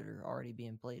modes that are already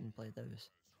being played and play those.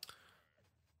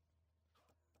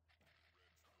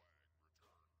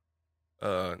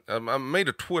 I made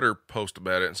a Twitter post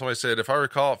about it, and somebody said, if I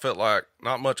recall, it felt like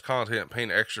not much content,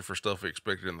 paying extra for stuff we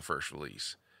expected in the first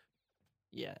release.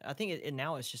 Yeah, I think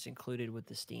now it's just included with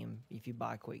the Steam. If you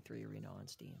buy Quake 3 Arena on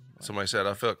Steam. Somebody said,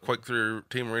 I felt Quake 3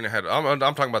 Team Arena had, I'm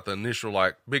talking about the initial,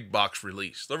 like, big box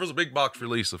release. There was a big box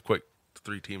release of Quake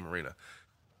 3 Team Arena.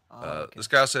 Okay. This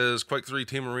guy says Quake 3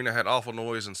 Team Arena had awful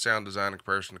noise and sound design in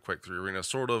comparison to Quake 3 Arena,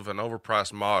 sort of an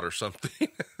overpriced mod or something.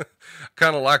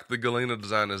 Kind of like the Galena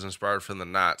design is inspired from the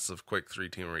Knights of Quake 3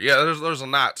 Team Arena. Yeah, there's a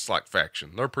Knights like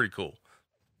faction. They're pretty cool.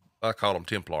 I call them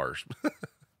Templars.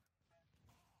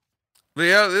 But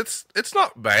yeah, it's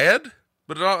not bad,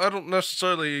 but I don't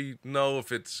necessarily know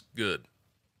if it's good.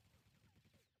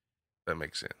 That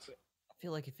makes sense. I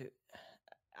feel like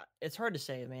it's hard to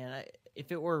say, man. If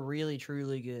it were really,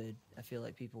 truly good, I feel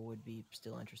like people would be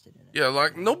still interested in it. Yeah,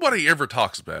 like nobody ever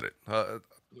talks about it.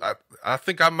 I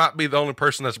think I might be the only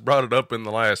person that's brought it up in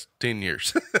the last 10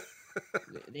 years.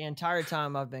 The entire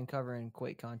time I've been covering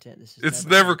Quake content, it's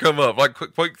never come up. Like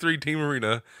Quake 3 Team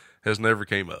Arena has never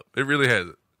came up. It really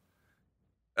hasn't.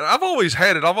 And I've always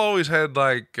had it. I've always had,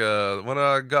 like, when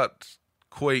I got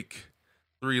Quake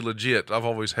 3 legit, I've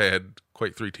always had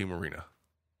Quake 3 Team Arena.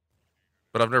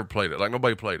 But I've never played it. Like,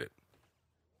 nobody played it.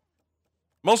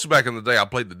 Mostly back in the day, I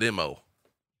played the demo.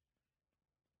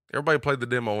 Everybody played the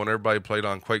demo and everybody played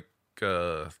on Quake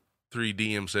 3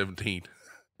 DM17.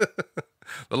 The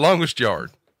longest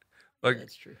yard. Like,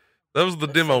 that's true. That was the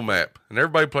demo map. And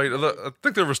everybody played, I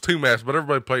think there was 2 maps, but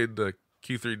everybody played the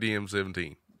Q3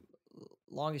 DM17.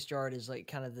 Longest yard is like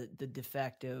kind of the de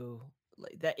facto,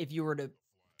 like that. If you were to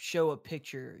show a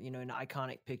picture, an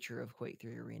iconic picture of Quake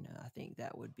 3 Arena, I think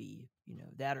that would be,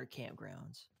 that or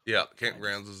Campgrounds. Yeah,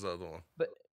 Campgrounds is the other one. But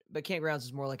Campgrounds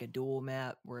is more like a dual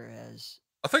map, whereas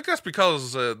I think that's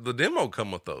because the demo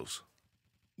come with those.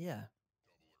 Yeah.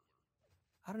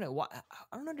 I don't know why.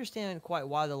 I don't understand quite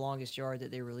why the longest yard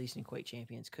that they released in Quake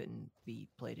Champions couldn't be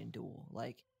played in dual.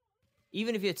 Like,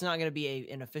 even if it's not going to be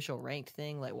an official ranked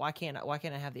thing, like why can't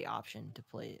I have the option to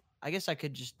play it? I guess I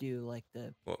could just do like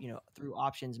through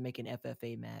options make an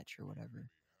FFA match or whatever.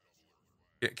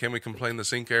 Can we complain to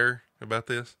Sync Air about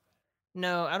this?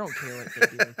 No, I don't care what they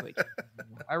do with Quake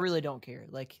Champions. I really don't care.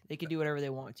 Like, they could do whatever they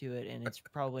want to it, and it's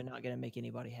probably not going to make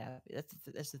anybody happy.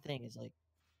 That's the thing. Is like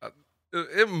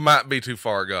it might be too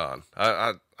far gone.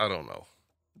 I don't know.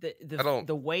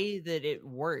 The way that it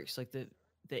works, like the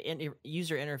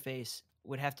user interface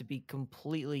would have to be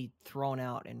completely thrown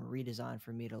out and redesigned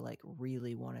for me to like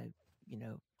really want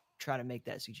to, try to make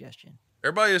that suggestion.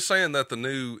 Everybody is saying that the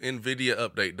new NVIDIA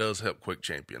update does help Quake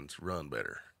Champions run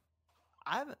better.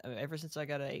 Ever since I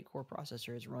got an 8-core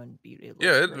processor, it's run beautiful.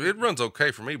 Yeah, it runs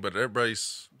okay for me, but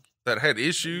everybody's that had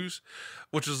issues,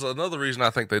 which is another reason I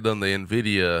think they done the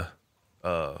NVIDIA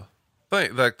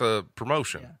thing, like the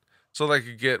promotion, so they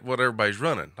could get what everybody's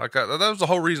running. Like that was the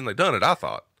whole reason they done it. I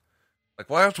thought, like,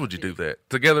 why else would you do that?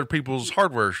 To gather people's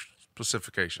hardware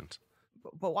specifications.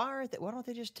 But why don't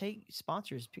they just take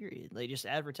sponsors? Period. They just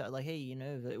advertise like, hey,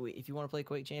 if you want to play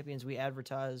Quake Champions, we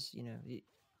advertise.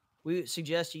 We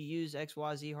suggest you use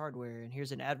XYZ hardware, and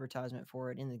here's an advertisement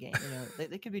for it in the game.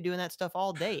 They could be doing that stuff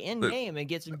all day in game and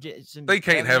get some. They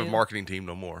can't have a marketing team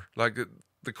no more. Like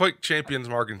the Quake Champions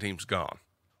marketing team's gone.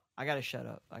 I gotta shut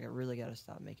up. I really gotta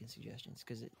stop making suggestions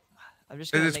because I'm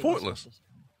just. It's pointless.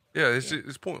 Yeah,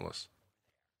 it's pointless.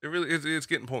 It really is. It's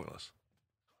getting pointless.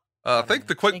 I think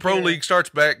the Quake Pro League starts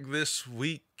back this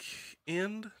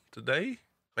weekend today.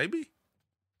 Maybe.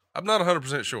 I'm not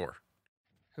 100% sure.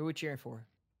 Who are we cheering for?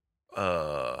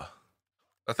 I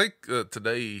think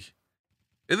today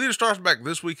it either starts back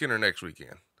this weekend or next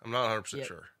weekend. I'm not 100%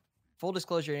 sure. Full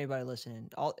disclosure, anybody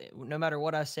listening, no matter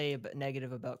what I say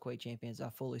negative about Quake Champions, I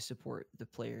fully support the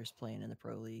players playing in the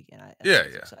Pro League, and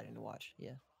it's exciting to watch.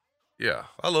 Yeah,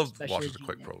 I love watching the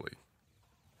Quake Pro League.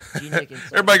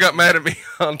 Everybody got mad at me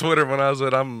on Twitter when I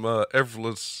said I'm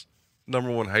effortless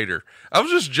 #1 hater. I was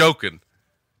just joking.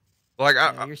 Like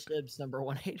you're Sib's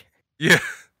 #1 hater. Yeah.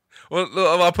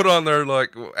 Well, I put on there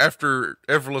like after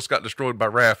Effortless got destroyed by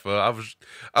Rafa, I was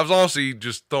honestly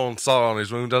just throwing salt on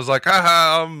his wound. I was like,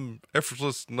 "Ha, I'm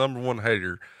Effortless #1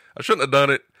 hater." I shouldn't have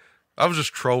done it. I was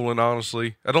just trolling,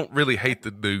 honestly. I don't really hate the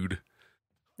dude.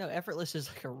 No, Effortless is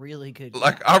like a really good.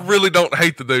 Like I really don't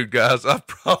hate the dude, guys. I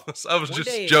promise. I was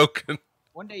just joking.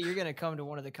 One day you're gonna come to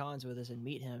one of the cons with us and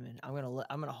meet him, and I'm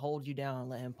gonna hold you down and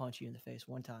let him punch you in the face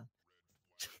one time.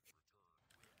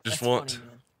 Just once. Funny,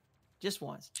 just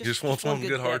once. Just wants one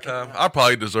good hard time. I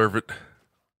probably deserve it.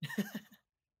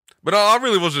 But I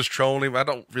really was just trolling him. I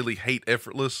don't really hate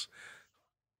Effortless.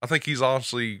 I think he's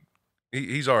honestly,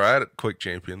 he's all right at Quake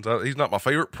Champions. He's not my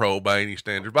favorite pro by any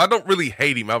standard, but I don't really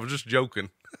hate him. I was just joking.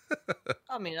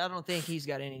 I mean, I don't think he's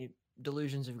got any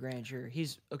delusions of grandeur.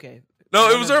 He's okay. No,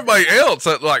 it was everybody else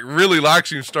that like really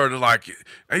likes him. Started like,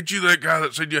 ain't you that guy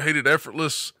that said you hated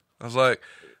Effortless? I was like,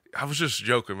 I was just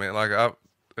joking, man. Like I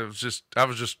was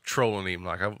just trolling him.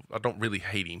 Like I don't really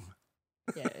hate him.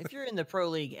 Yeah, if you're in the Pro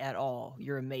League at all,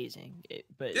 you're amazing.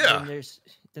 But then there's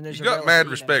you got mad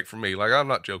respect for me. Like I'm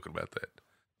not joking about that.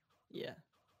 Yeah.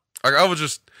 Like I was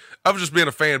just being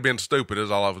a fan, being stupid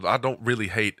is all I was. I don't really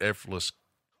hate Effortless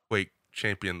Quake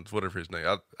Champions, whatever his name.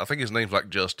 I think his name's like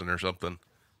Justin or something.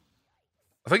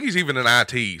 I think he's even in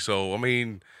IT. So I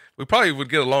mean, we probably would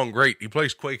get along great. He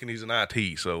plays Quake and he's in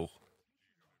IT. So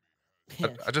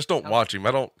I just don't watch him.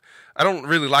 I don't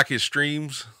really like his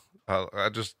streams. I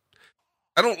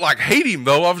don't like hate him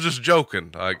though. I was just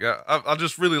joking. Like I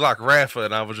just really like Rafa,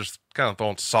 and I was just kind of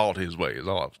throwing salt his way. Is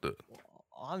all I was doing.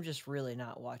 I'm just really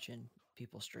not watching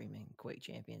people streaming Quake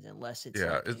Champions unless it's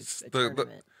it's a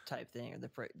tournament type thing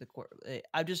or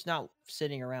I'm just not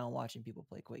sitting around watching people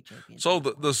play Quake Champions. So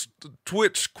the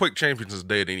Twitch Quake Champions is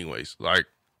dead anyways. Like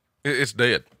it's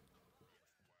dead.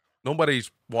 Nobody's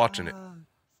watching it.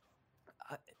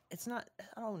 It's not.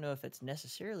 I don't know if it's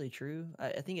necessarily true.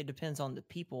 I think it depends on the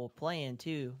people playing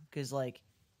too. Because, like,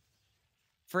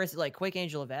 for instance, like Quake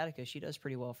Angel of Attica, she does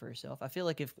pretty well for herself. I feel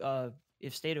like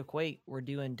if State of Quake were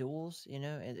doing duels,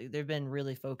 and they've been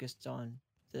really focused on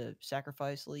the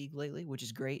Sacrifice League lately, which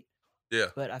is great. Yeah.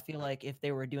 But I feel like if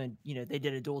they were doing, they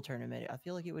did a duel tournament, I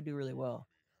feel like it would do really well.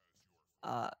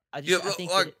 I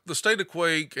think like the State of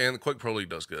Quake and the Quake Pro League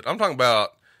does good. I'm talking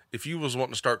about if you was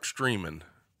wanting to start streaming.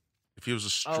 If he was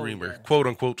a streamer, quote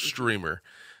unquote streamer,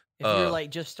 if you're like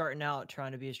just starting out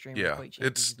trying to be a streamer,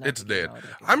 it's dead.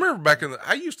 I remember back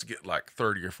I used to get like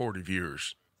 30 or 40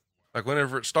 viewers, like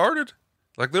whenever it started,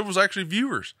 like there was actually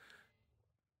viewers.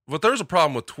 But there's a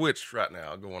problem with Twitch right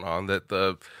now going on that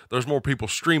there's more people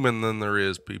streaming than there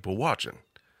is people watching.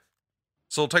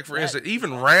 So take for instance,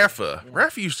 even Rafa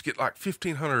used to get like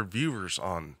 1,500 viewers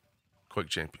on Quake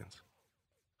Champions.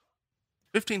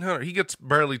 1,500. He gets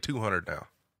barely 200 now.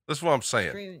 That's what I'm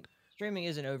saying. Streaming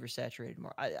is an oversaturated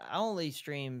market. I only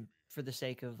stream for the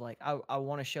sake of like I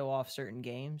want to show off certain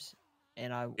games,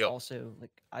 and I also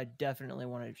like I definitely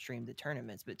want to stream the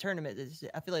tournaments. But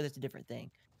I feel like that's a different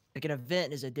thing. Like an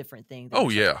event is a different thing.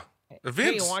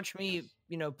 Events. Hey, watch me,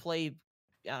 play.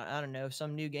 I don't know,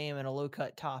 some new game in a low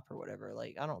cut top or whatever.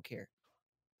 Like I don't care.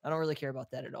 I don't really care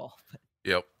about that at all.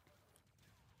 Yep.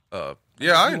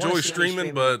 I enjoy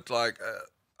streaming, but like.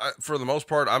 For the most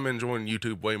part, I'm enjoying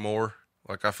YouTube way more.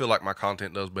 Like, I feel like my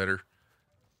content does better.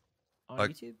 On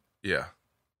YouTube? Yeah.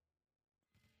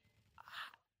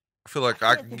 I feel like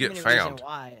I can get found.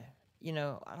 Why.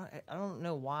 I don't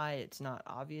know why it's not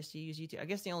obvious to use YouTube. I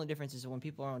guess the only difference is when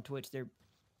people are on Twitch, they're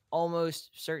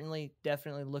almost certainly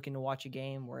definitely looking to watch a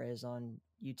game, whereas on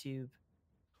YouTube.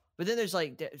 But then there's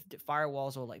like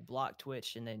firewalls will like block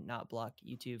Twitch and then not block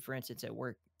YouTube. For instance, at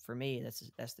work, for me,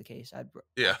 that's the case. I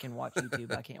can watch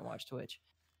YouTube, I can't watch Twitch.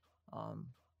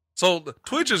 So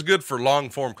Twitch is good for long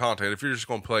form content if you're just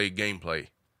going to play gameplay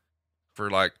for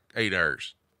like 8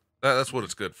 hours. That's what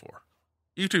it's good for.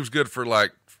 YouTube's good for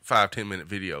like 5-10 minute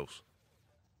videos.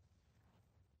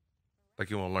 Like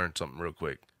you want to learn something real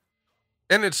quick.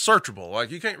 And it's searchable.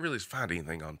 Like you can't really find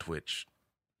anything on Twitch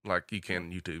like you can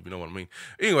on YouTube. You know what I mean?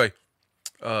 Anyway,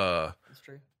 that's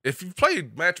true. If you've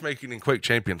played matchmaking in Quake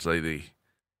Champions lately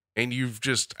and you've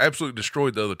just absolutely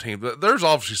destroyed the other team, there's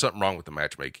obviously something wrong with the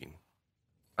matchmaking.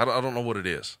 I don't know what it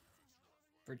is.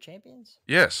 For Champions?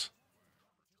 Yes.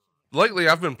 Lately,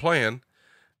 I've been playing,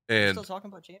 and you're still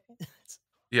talking about Champions.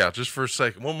 Yeah, just for a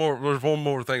second. There's one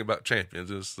more thing about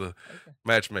Champions is the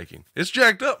matchmaking. It's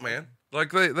jacked up, man.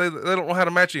 Like they don't know how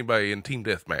to match anybody in team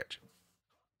deathmatch.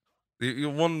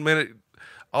 1 minute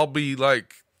I'll be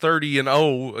like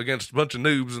 30-0 against a bunch of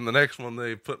noobs, and the next one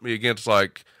they put me against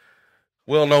like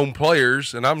well-known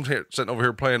players, and I'm sitting over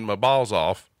here playing my balls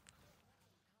off.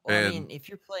 Well, I mean, if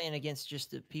you're playing against just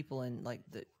the people in like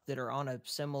that are on a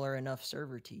similar enough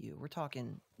server to you, we're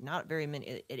talking not very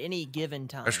many at any given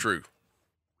time. That's true.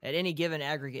 At any given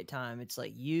aggregate time, it's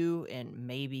like you and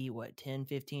maybe 10,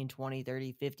 15, 20,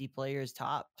 30, 50 players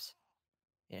tops.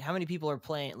 And how many people are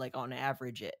playing like on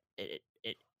average at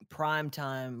prime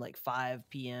time, like 5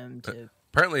 p.m. to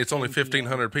apparently it's only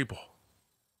 1,500 people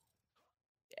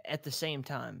at the same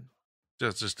time.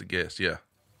 Just a guess, yeah.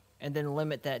 And then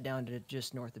limit that down to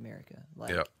just North America.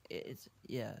 Like it's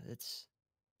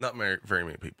not very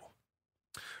many people.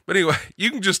 But anyway,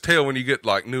 you can just tell when you get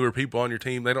like newer people on your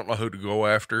team, they don't know who to go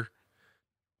after.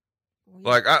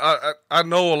 Like I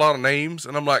know a lot of names,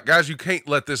 and I'm like, guys, you can't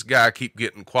let this guy keep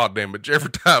getting quad damage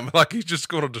every time. Like he's just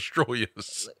going to destroy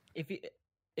us.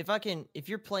 If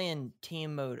you're playing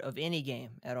team mode of any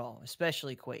game at all,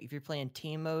 especially Quake, if you're playing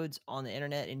team modes on the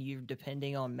internet and you're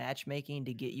depending on matchmaking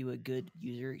to get you a good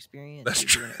user experience, that's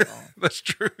true. Doing it wrong. That's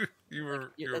true.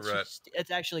 You're right.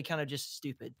 It's actually kind of just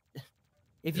stupid.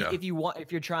 If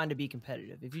you're trying to be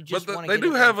competitive, if you just want to, they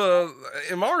do have a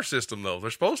MR system though. They're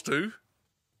supposed to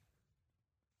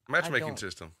matchmaking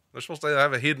system. They're supposed to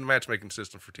have a hidden matchmaking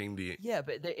system for Team D. Yeah,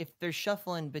 but if they're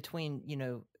shuffling between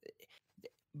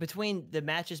the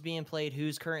matches being played,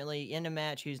 who's currently in a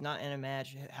match, who's not in a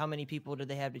match, how many people do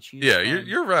they have to choose? Yeah,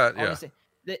 you're right. Honestly,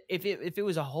 if it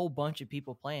was a whole bunch of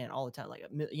people playing all the time, like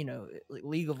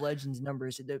League of Legends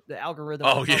numbers, the algorithm.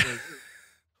 Oh yeah.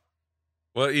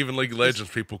 Well, even League of Legends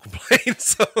people complain.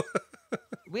 So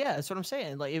yeah, that's what I'm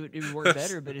saying. Like it would work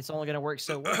better, but it's only going to work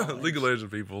so well. League of Legends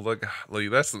people, like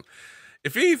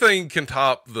if anything can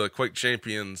top the Quake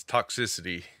Champions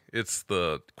toxicity, it's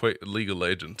the League of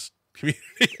Legends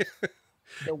community.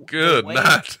 Good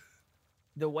night.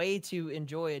 The way to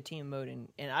enjoy a team mode,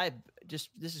 and this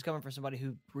is coming from somebody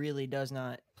who really does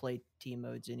not play team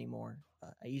modes anymore.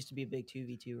 I used to be a big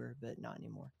 2v2er, but not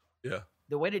anymore. Yeah.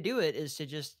 The way to do it is to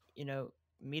just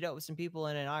meet up with some people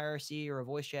in an IRC or a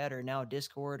voice chat or now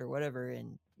Discord or whatever,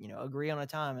 and agree on a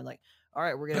time and like, all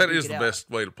right, we're gonna. That is the best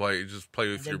way to play. You just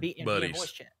play with your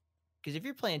buddies. Because if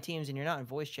you're playing teams and you're not in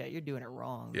voice chat, you're doing it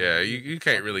wrong. Yeah, you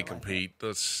can't really compete.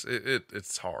 That's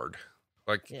it's hard.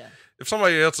 Like if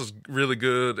somebody else is really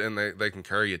good and they can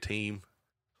carry a team,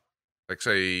 like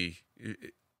say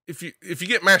if you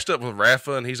get matched up with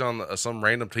Rafa and he's on some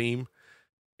random team,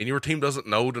 and your team doesn't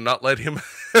know to not let him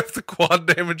have the quad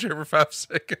damage every 5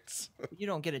 seconds. You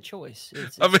don't get a choice.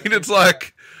 It's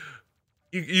like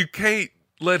you can't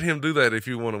let him do that if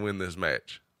you want to win this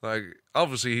match. Like,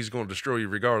 obviously, he's going to destroy you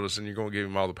regardless, and you're going to give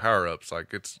him all the power-ups.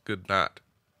 Like, it's good night.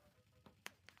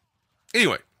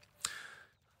 Anyway.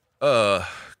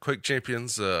 Quake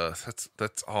Champions,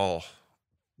 that's all.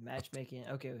 Matchmaking.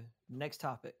 Okay, next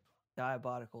topic.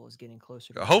 Diabolical is getting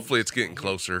closer. Hopefully it's getting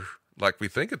closer. Like we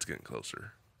think it's getting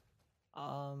closer.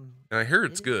 And I hear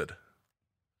it's good.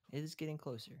 It is getting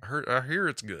closer. I hear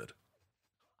it's good.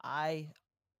 I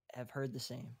have heard the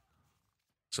same.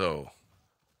 So.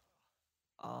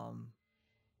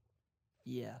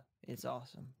 Yeah, it's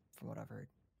awesome from what I've heard.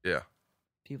 Yeah.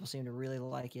 People seem to really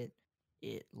like it.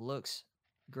 It looks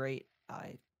great.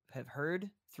 I have heard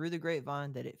through the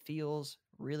grapevine that it feels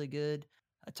really good.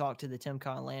 I talked to the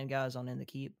TimCon LAN guys on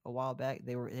TheKeep a while back.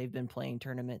 They've been playing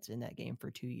tournaments in that game for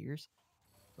 2 years,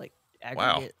 like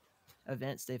aggregate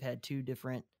events. They've had 2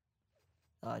 different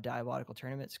diabolical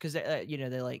tournaments because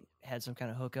they like had some kind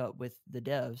of hookup with the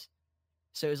devs,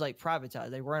 So it was like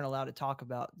privatized. They weren't allowed to talk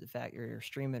about the fact or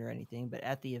stream it or anything, but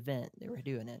at the event they were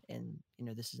doing it. And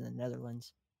this is in the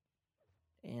Netherlands.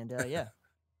 And yeah.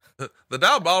 The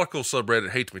Diabolical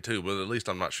subreddit hates me too, but at least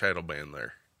I'm not shadow banned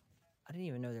there. I didn't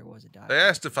even know there was a They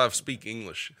asked if I speak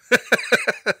English.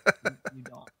 You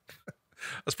don't.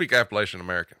 I speak Appalachian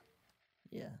American.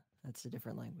 Yeah, that's a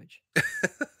different language.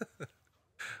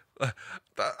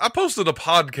 I posted a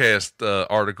podcast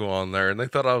article on there, and they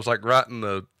thought I was like writing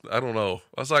I don't know.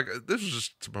 I was like, this is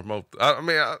just to promote. I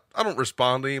mean, I don't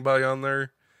respond to anybody on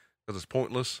there because it's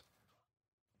pointless.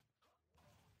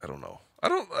 I don't know. I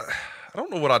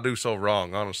don't know what I do so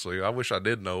wrong, honestly. I wish I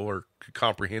did know or could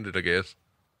comprehend it, I guess.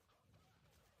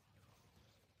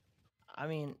 I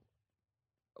mean,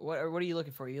 what are you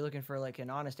looking for? Are you looking for like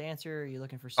an honest answer? Or are you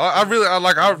looking for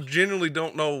I genuinely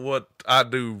don't know what I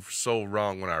do so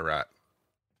wrong when I write.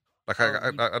 Like,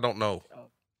 I don't know.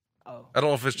 Oh. I don't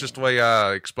know if it's just the way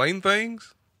I explain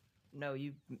things. No,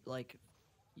 you're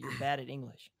bad at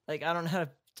English. Like, I don't know how to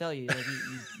tell you. Like,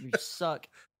 you suck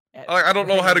at I don't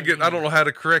know how to English. I don't know how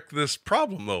to correct this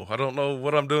problem, though. I don't know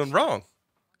what I'm doing wrong.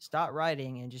 Stop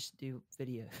writing and just do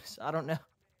videos. I don't know.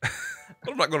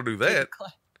 I'm not going to do that.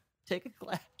 Take a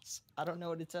class. I don't know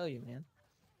what to tell you, man.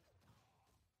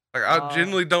 Like, I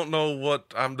genuinely don't know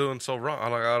what I'm doing so wrong. I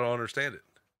don't understand it.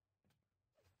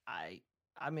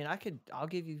 I mean, I'll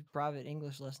give you private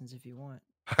English lessons if you want.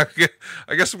 I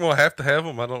guess I'm going to have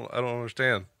them. I don't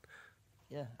understand.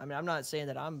 Yeah. I mean, I'm not saying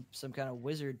that I'm some kind of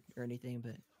wizard or anything,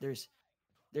 but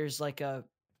there's like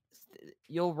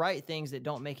you'll write things that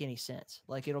don't make any sense.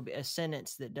 Like, it'll be a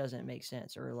sentence that doesn't make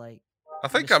sense, or like, I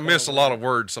think I miss a lot of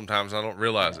words sometimes. I don't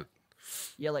realize it.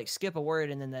 Yeah, like skip a word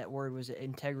and then that word was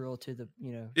integral to the,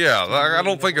 Yeah, I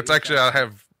don't think it's actually I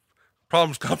have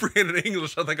problems comprehending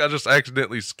English. I think I just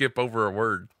accidentally skip over a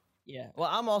word. Yeah. Well,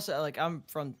 I'm also I'm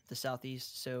from the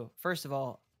Southeast, so first of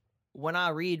all, when I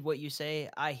read what you say,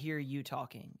 I hear you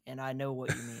talking and I know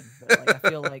what you mean. But like, I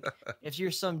feel like if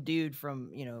you're some dude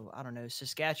from, I don't know,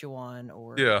 Saskatchewan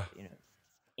or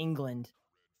England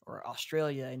or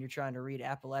Australia, and you're trying to read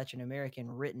Appalachian American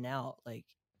written out like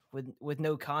with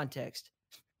no context,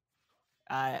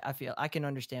 I feel I can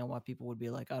understand why people would be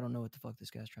like, I don't know what the fuck this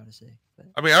guy's trying to say. But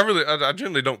I mean, I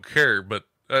generally don't care, but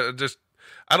I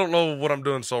don't know what I'm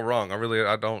doing so wrong. I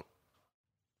don't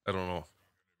know.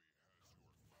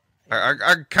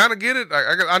 I kind of get it.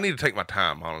 I need to take my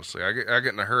time, honestly. I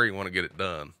get in a hurry and want to get it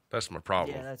done. That's my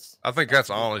problem. Yeah, I think that's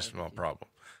honestly my problem.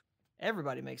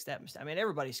 Everybody makes that mistake. I mean,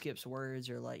 everybody skips words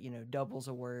or like, doubles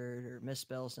a word or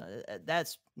misspells.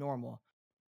 That's normal.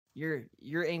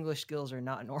 Your English skills are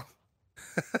not normal.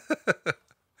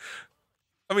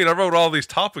 I mean, I wrote all these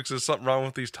topics. Is something wrong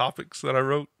with these topics that I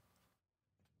wrote?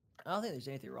 I don't think there's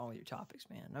anything wrong with your topics,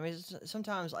 man. I mean,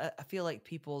 sometimes I feel like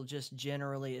people just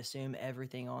generally assume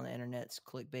everything on the internet's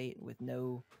clickbait with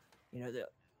no,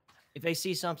 if they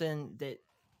see something that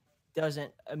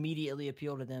doesn't immediately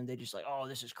appeal to them, they just like, oh,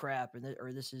 this is crap,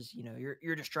 or this is,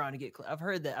 you're just trying to get.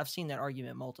 I've seen that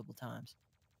argument multiple times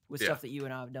with stuff that you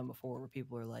and I have done before, where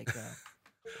people are like,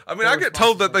 I mean, I get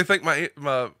told that they think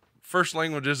my first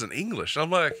language isn't English.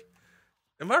 I'm like,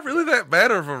 am I really that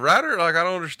bad of a writer? Like, I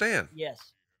don't understand.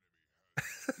 Yes.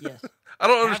 Yes. I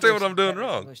don't understand what I'm doing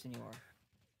wrong. English than you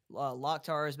are.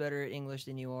 Locktar is better at English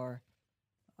than you are.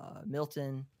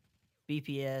 Milton,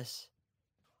 BPS.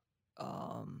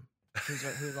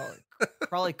 Who's all,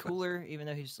 probably cooler, even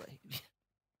though he's like.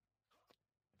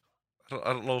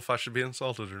 I don't know if I should be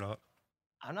insulted or not.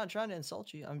 I'm not trying to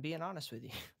insult you. I'm being honest with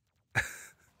you.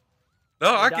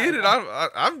 No, I get it.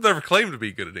 I've never claimed to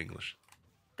be good at English.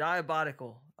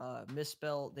 Diabolical.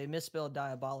 They misspelled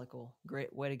diabolical.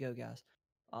 Great way to go, guys.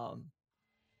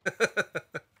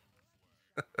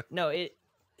 No,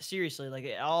 seriously, like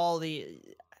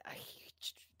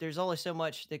there's only so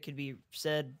much that could be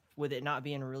said with it not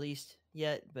being released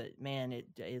yet, but man,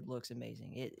 it looks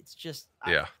amazing. It's just,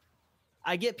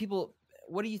 I get people.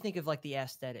 What do you think of like the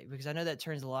aesthetic? Because I know that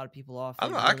turns a lot of people off. I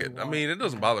like it. I mean, it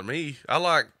doesn't bother me. I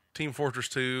like Team Fortress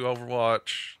 2,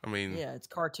 Overwatch. I mean, yeah, it's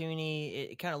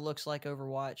cartoony. It kind of looks like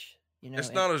Overwatch.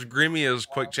 It's not as grimy as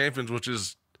Quake Champions, which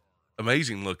is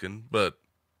amazing looking, but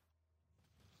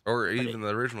even the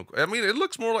original. I mean, it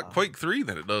looks more like Quake 3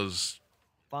 than it does.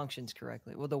 Functions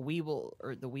correctly. Well, the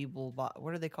Weeble bot.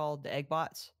 What are they called? The egg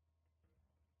bots.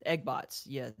 The egg bots.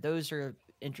 Yeah, those are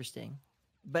interesting,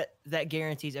 but that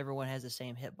guarantees everyone has the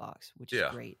same hitbox, which is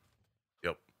great.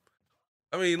 Yep.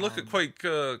 I mean, look at Quake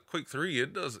 3.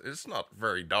 It's not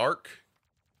very dark.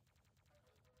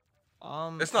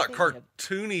 It's not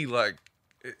cartoony like.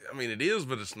 I mean, it is,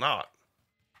 but it's not.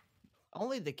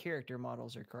 only the character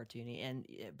models are cartoony,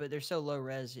 but they're so low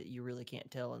res that you really can't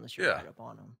tell unless you're Yeah. right up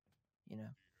on them. You know.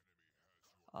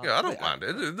 Yeah, I But don't mind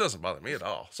it. It doesn't bother me at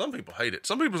all. Some people hate it.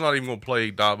 Some people's not even going to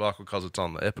play Diabolical because it's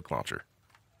on the Epic launcher.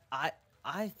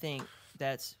 I think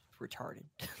that's retarded.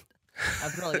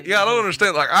 I'm probably gonna Yeah, I get don't hate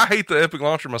understand. Like, I hate the Epic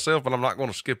launcher myself, but I'm not going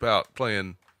to skip out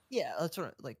playing. Yeah, that's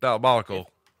what like. Diabolical.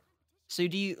 So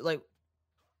do you like?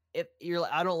 If you're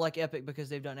like, I don't like Epic because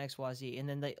they've done X, Y, Z, and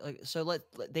then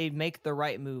they make the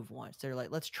right move once. They're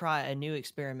like, let's try a new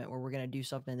experiment where we're gonna do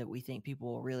something that we think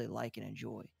people will really like and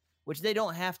enjoy, which they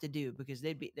don't have to do because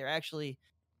they're actually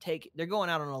they're going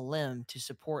out on a limb to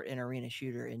support an arena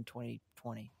shooter in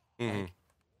 2020. Mm-hmm.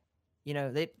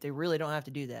 Like, they really don't have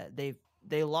to do that. They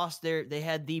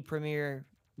had the premier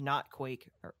not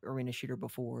Quake arena shooter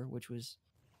before, which was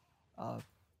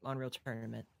Unreal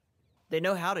Tournament. They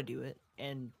know how to do it,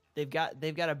 and they've got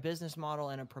a business model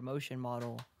and a promotion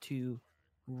model to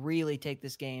really take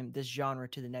this genre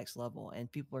to the next level.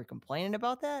 And people are complaining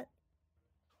about that.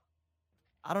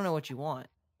 I don't know what you want.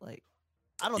 Like,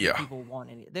 I don't think people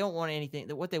want any. They don't want anything.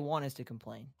 What they want is to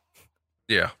complain.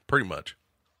 Yeah, pretty much.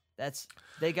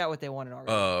 They got what they wanted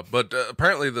already. But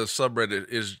apparently the subreddit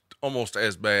is almost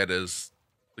as bad as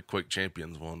the Quake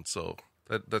Champions one, so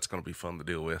that's going to be fun to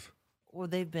deal with. Well,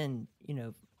 they've been,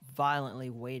 violently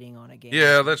waiting on a game.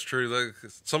 Yeah, that's true.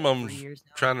 Some of them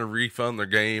trying to refund their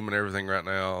game and everything right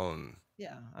now, and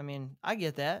yeah, I mean, I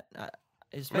get that.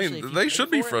 Especially they should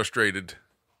be frustrated.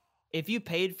 If you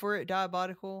paid for it,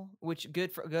 Diabolical, which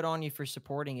good on you for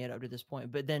supporting it up to this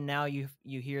point, but then now you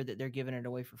hear that they're giving it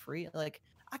away for free. Like,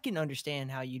 I can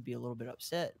understand how you'd be a little bit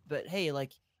upset, but hey,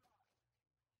 like,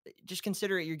 just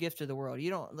consider it your gift to the world. You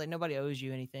don't nobody owes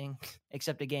you anything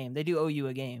except a game. They do owe you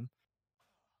a game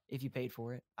if you paid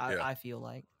for it. I feel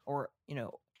like, or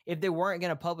if they weren't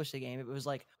going to publish the game, if it was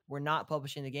like, we're not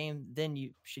publishing the game, then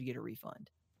you should get a refund.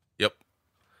 Yep.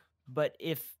 But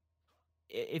if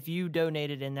you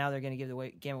donated and now they're going to give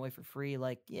the game away for free,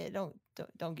 like, yeah,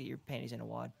 don't get your panties in a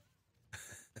wad.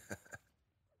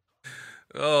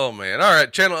 Oh man! All right,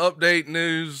 channel update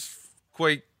news.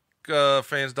 Quake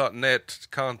fans.net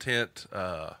content.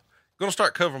 Gonna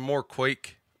start covering more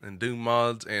Quake and Doom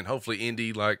mods, and hopefully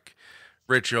indie like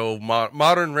retro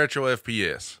modern retro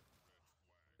FPS.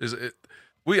 Is it?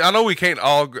 I know we can't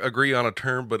all agree on a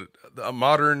term, but a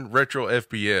modern retro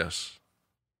FPS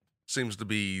seems to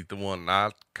be the one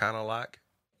I kind of like.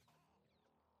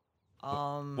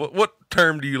 What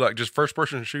term do you like? Just first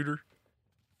person shooter?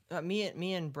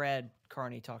 Me and Brad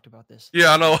Carney talked about this.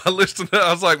 Yeah, I know. I listened to it.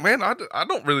 I was like, man, I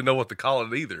don't really know what to call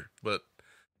it either. But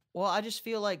well, I just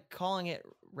feel like calling it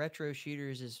retro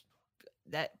shooters is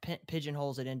that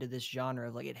pigeonholes it into this genre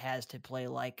of like, it has to play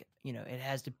like, it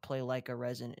has to play like a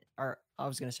Resident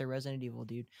Evil,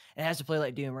 dude. It has to play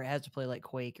like Doom, or it has to play like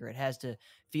Quake, or it has to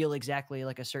feel exactly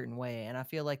like a certain way. And I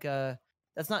feel like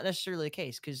that's not necessarily the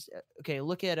case, because okay,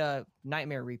 look at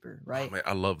Nightmare Reaper, right? Oh, man,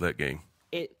 I love that game.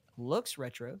 It looks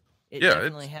retro. It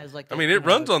definitely has like it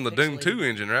runs on the Doom 2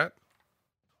 engine, right?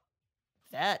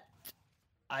 That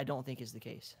I don't think is the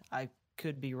case. I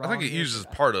could be wrong. I think it uses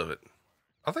part of it.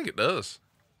 I think it does.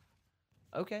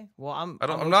 Okay. Well, I'm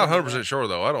not 100% sure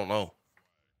though. I don't know.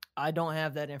 I don't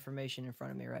have that information in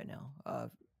front of me right now.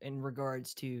 In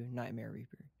regards to Nightmare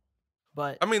Reaper,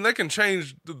 but I mean, they can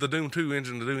change the Doom 2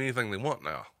 engine to do anything they want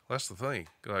now. That's the thing.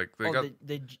 Like they got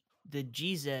the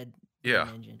GZ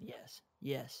engine.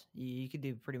 Yes. You could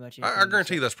do pretty much anything. I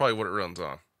guarantee that's probably what it runs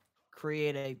on.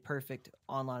 Create a perfect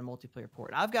online multiplayer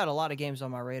port. I've got a lot of games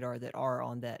on my radar that are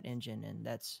on that engine, and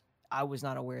I was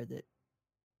not aware that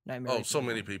Nightmare Reaper. So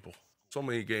many people. So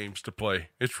many games to play.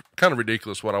 It's kind of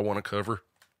ridiculous what I want to cover.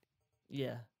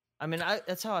 Yeah. I mean,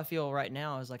 that's how I feel right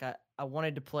now. Is like I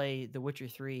wanted to play The Witcher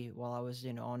 3 while I was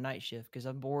on night shift because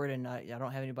I'm bored and I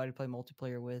don't have anybody to play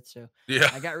multiplayer with. So yeah,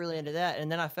 I got really into that,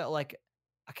 and then I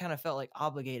kind of felt like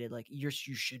obligated. Like, you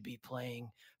should be playing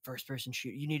first person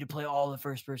shoot. You need to play all the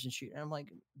first person shoot. And I'm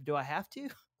like, do I have to?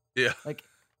 Yeah. Like,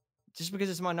 just because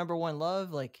it's my number one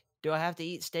love. Like, do I have to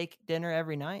eat steak dinner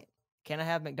every night? Can I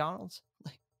have McDonald's?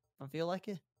 Like, if I feel like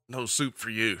it. No soup for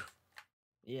you.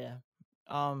 Yeah.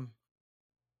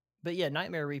 But yeah,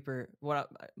 Nightmare Reaper.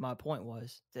 My point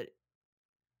was that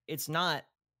it's not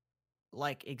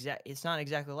it's not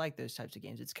exactly like those types of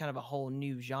games. It's kind of a whole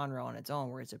new genre on its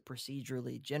own, where it's a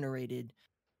procedurally generated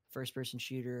first person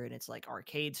shooter, and it's like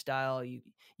arcade style. You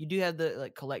do have the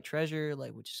like collect treasure,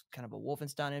 like, which is kind of a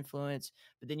Wolfenstein influence,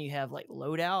 but then you have like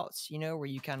loadouts, where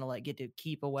you kind of like get to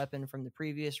keep a weapon from the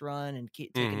previous run and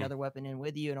take another weapon in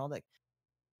with you and all that.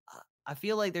 I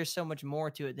feel like there's so much more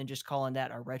to it than just calling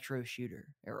that a retro shooter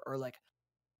or like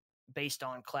based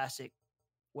on classic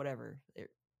whatever.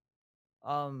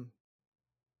 Um,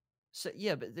 so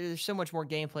yeah, but there's so much more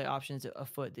gameplay options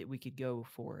afoot that we could go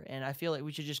for, and I feel like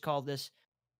we should just call this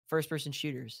first person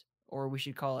shooters, or we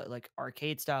should call it like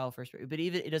arcade style first. But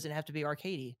even it doesn't have to be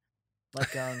arcadey.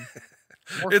 Like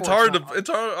Warforged's not. It's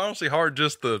honestly hard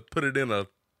just to put it in a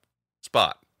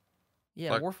spot.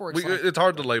 Yeah, Like Warforged's like it's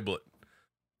hard to label it.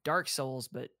 Dark Souls,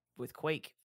 but with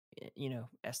Quake,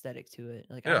 aesthetic to it.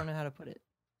 Like I Yeah. don't know how to put it.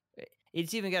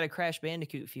 It's even got a Crash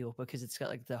Bandicoot feel because it's got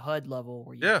like the HUD level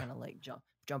where you Yeah. kind of like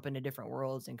jump into different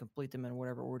worlds and complete them in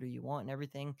whatever order you want and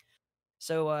everything.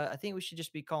 So I think we should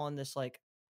just be calling this like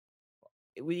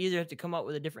we either have to come up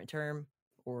with a different term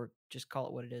or just call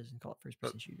it what it is and call it first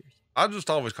person shooters. I just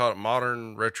always call it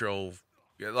modern retro.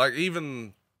 Like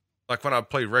even like when I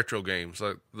played retro games,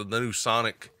 like the new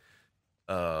Sonic,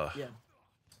 the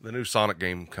new Sonic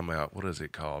game come out. What is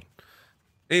it called?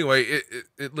 Anyway,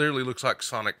 it literally looks like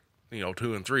Sonic,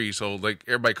 2 and 3. So like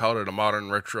everybody called it a modern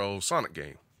retro Sonic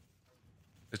game.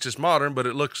 It's just modern, but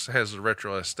it has a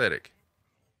retro aesthetic.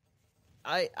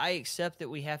 I accept that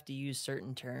we have to use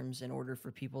certain terms in order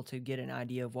for people to get an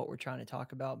idea of what we're trying to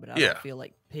talk about, but I don't feel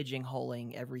like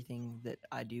pigeonholing everything that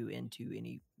I do into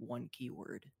any one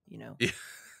keyword, Yeah.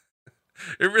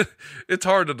 It's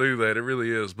hard to do that. It really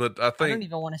is. But I don't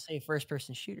even want to say first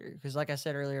person shooter because, like I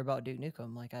said earlier about Duke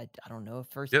Nukem, like I don't know if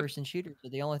first person shooters are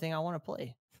the only thing I want to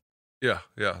play. Yeah.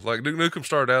 Like Duke Nukem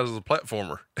started out as a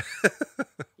platformer.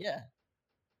 Yeah.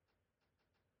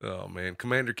 Oh man,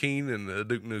 Commander Keen and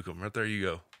Duke Nukem. Right there you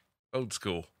go. Old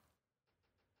school.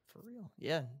 For real.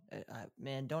 Yeah.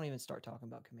 Man, don't even start talking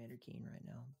about Commander Keen right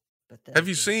now. But have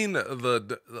you seen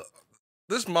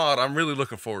this mod I'm really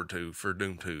looking forward to for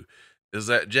Doom 2 is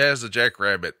that Jazz the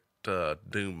Jackrabbit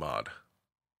Doom mod.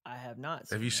 I have not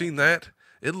seen. Have you seen that?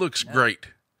 It looks great.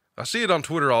 I see it on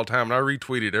Twitter all the time and I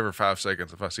retweet it every 5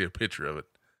 seconds if I see a picture of it.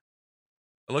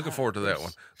 I'm looking forward to that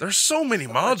one. There's so many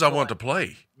mods I want to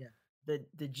play. Yeah.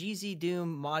 The GZ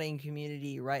Doom modding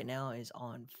community right now is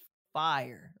on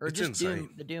fire. Or it's just insane.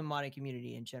 The Doom modding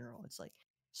community in general. It's like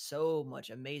so much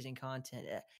amazing content.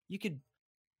 You could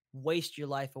waste your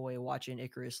life away watching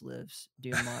Icarus Lives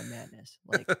Doom mod madness.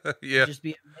 Like just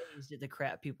be amazed at the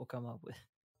crap people come up with.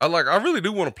 I really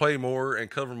do want to play more and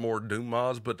cover more Doom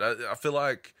mods, but I feel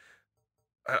like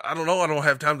I don't know, I don't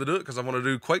have time to do it because I want to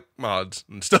do Quake mods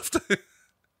and stuff too.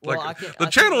 Like the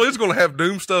channel is going to have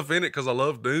Doom stuff in it because I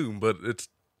love Doom, but it's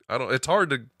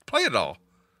hard to play it all.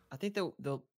 I think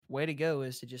the way to go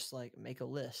is to just like make a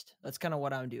list. That's kind of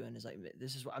what I'm doing. Is like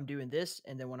this is what I'm doing this,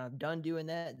 and then when I'm done doing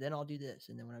that, then I'll do this,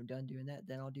 and then when I'm done doing that,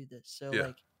 then I'll do this. So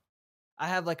like I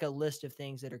have like a list of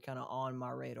things that are kind of on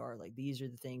my radar. Like these are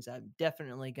the things I'm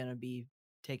definitely going to be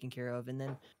taking care of, and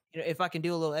then if I can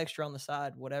do a little extra on the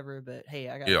side, whatever. But hey,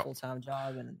 I got a full-time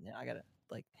job, and I got to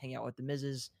like hang out with the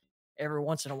missus every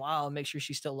once in a while and make sure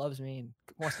she still loves me and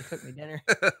wants to cook me dinner.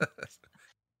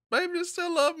 Baby, you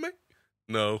still love me?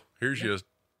 No, here's your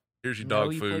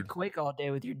dog you food. Play Quake all day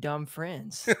with your dumb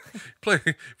friends. play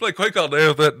Quake all day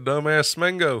with that dumbass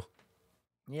Smango.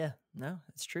 Yeah, no,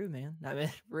 it's true, man. I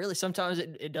mean, really, sometimes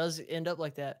it does end up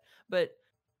like that. But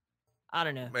I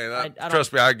don't know. Man,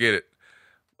 trust me, I get it.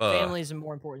 Family is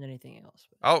more important than anything else.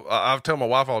 I'll tell my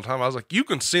wife all the time, I was like, you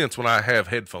can sense when I have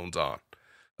headphones on.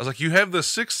 I was like, you have this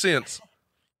sixth sense.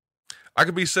 I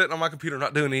could be sitting on my computer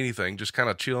not doing anything, just kind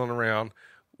of chilling around,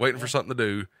 waiting for something to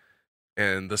do.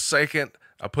 And the second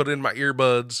I put in my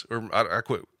earbuds, or I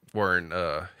quit wearing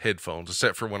headphones,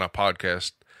 except for when I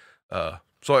podcast.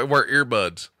 So I wear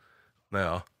earbuds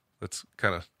now. That's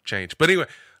kind of changed. But anyway,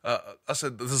 I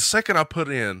said the second I put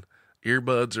in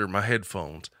earbuds or my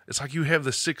headphones, it's like you have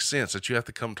the sixth sense that you have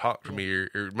to come talk to me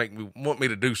or want me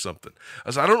to do something. I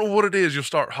said, I don't know what it is. You'll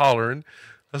start hollering.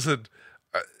 I said,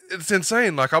 it's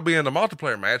insane. Like I'll be in a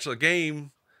multiplayer match, a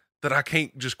game that I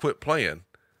can't just quit playing,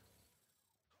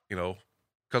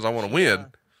 because I want to win.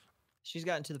 She's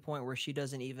gotten to the point where she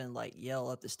doesn't even like yell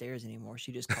up the stairs anymore.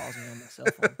 She just calls me on my cell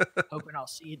phone, hoping I'll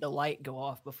see the light go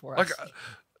off before I see.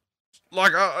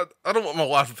 I don't want my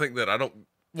wife to think that I don't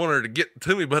want her to get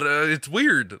to me, but it's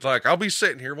weird. Like I'll be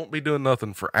sitting here, won't be doing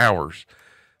nothing for hours,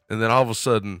 and then all of a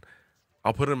sudden,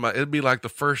 I'll put in it'd be like the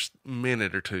first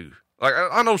minute or two. Like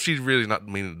I know she's really not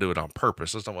meaning to do it on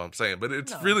purpose. That's not what I'm saying, but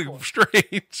it's really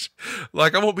strange.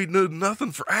 Like I won't be doing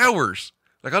nothing for hours.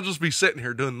 Like I'll just be sitting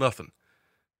here doing nothing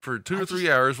for 2 or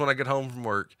 3 hours when I get home from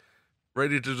work,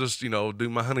 ready to just, do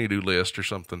my honey-do list or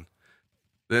something.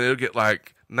 Then it'll get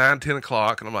like 9, 10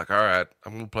 o'clock, and I'm like, all right,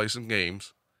 I'm going to play some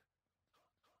games.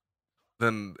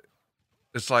 Then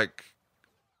it's like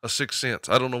a sixth sense.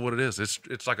 I don't know what it is.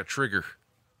 It's like a trigger.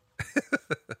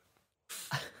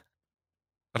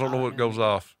 I don't know what goes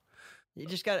off. You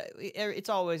just got to. It's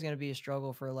always going to be a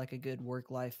struggle for like a good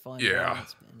work-life fun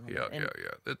balance. Yeah.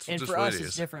 It's and just for what us, it it's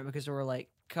is. different because we're like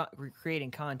we're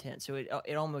creating content, so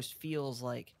it almost feels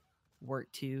like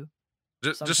work too.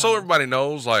 Just so Sometimes. everybody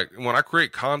knows, like when I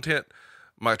create content,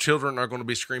 my children are going to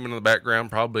be screaming in the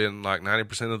background probably in like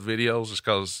 90% of the videos, just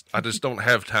because I just don't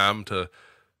have time to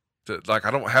like,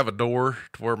 I don't have a door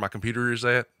to where my computer is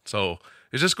at, so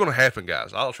it's just going to happen,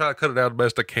 guys. I'll try to cut it out the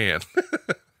best I can.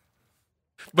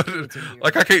 But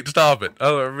like, I can't stop it.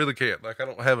 I really can't. Like, I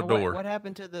don't have a door. What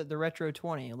happened to the Retro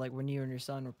 20? Like when you and your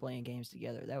son were playing games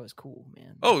together, that was cool,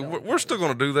 man. Oh, we're still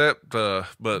going to do that,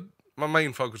 but my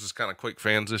main focus is kind of Quake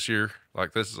fans this year.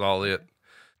 Like, this is all it.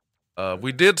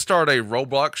 We did start a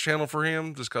Roblox channel for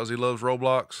him just because he loves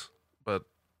Roblox, but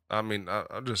I mean,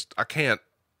 I can't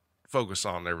focus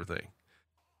on everything.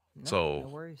 No, so, no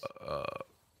worries.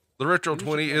 The Retro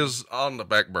 20 is on the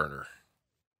back burner.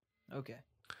 Okay.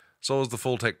 So is the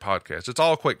Full Take podcast. It's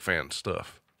all Quake fan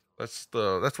stuff. That's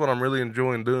what I'm really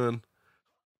enjoying doing.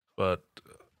 But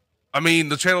I mean,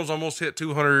 the channel's almost hit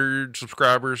 200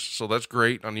 subscribers, so that's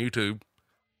great on YouTube.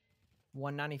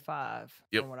 195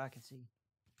 from what I can see.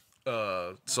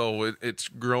 So it's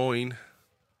growing.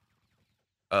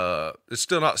 It's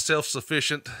still not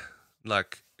self-sufficient.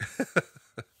 Like,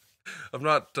 I'm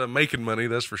not making money,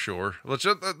 that's for sure.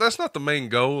 That's not the main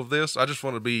goal of this. I just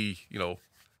want to be,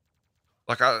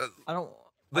 like I don't.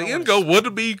 The end goal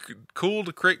would be cool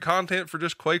to create content for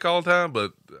just Quake all the time,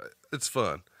 but it's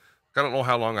fun. I don't know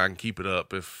how long I can keep it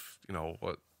up. If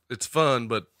what, it's fun,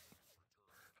 but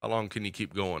how long can you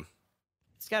keep going?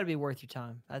 It's got to be worth your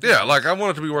time. Yeah, like I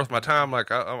want it to be worth my time.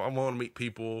 Like I want to meet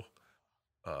people.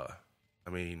 I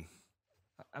mean,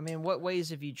 what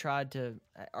ways have you tried to?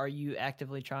 Are you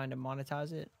actively trying to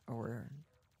monetize it, or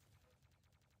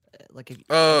like?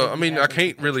 I mean, I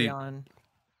can't really.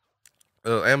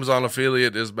 Amazon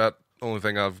affiliate is about the only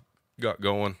thing I've got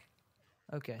going.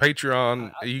 Okay.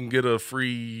 Patreon, you can get a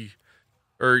free,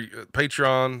 or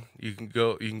Patreon, you can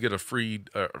get a free,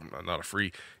 not a free,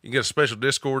 you can get a special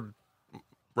Discord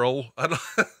role. I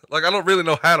don't really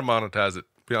know how to monetize it,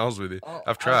 to be honest with you.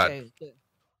 I've tried. Okay.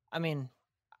 I mean,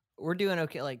 we're doing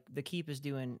okay. Like TheKeep is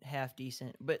doing half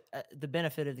decent, but the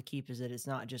benefit of TheKeep is that it's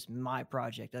not just my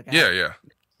project. Like I have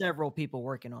several people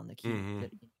working on TheKeep. Mm-hmm.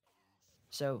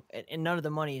 So, and none of the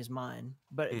money is mine,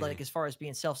 but like as far as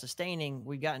being self-sustaining,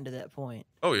 we've gotten to that point.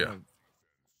 Oh yeah,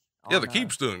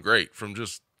 TheKeep's doing great from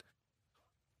just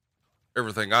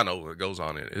everything I know that goes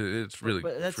on in it. It's really,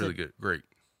 good, great.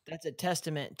 That's a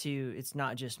testament to it's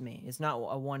not just me. It's not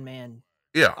a one-man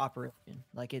operation.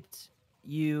 Like it's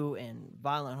you and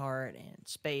Violent Heart and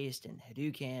Spaced and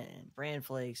Hadouken and Brand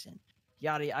Flakes and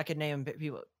yada. I could name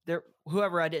people. There,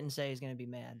 whoever I didn't say is going to be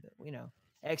mad, but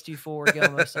X24,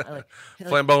 Goma, like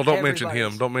Flambeau, don't mention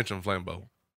him. Don't mention Flambeau.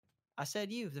 I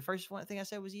said you. The first thing I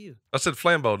said was you. I said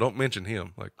Flambeau. Don't mention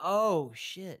him. Like, oh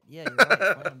shit, yeah, you're right,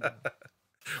 Flambeau.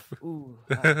 Ooh,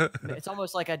 it's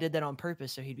almost like I did that on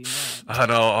purpose so he'd be mad. I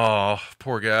know. Oh,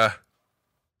 poor guy.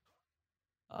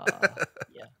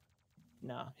 Yeah.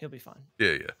 No, he'll be fine.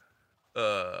 Yeah.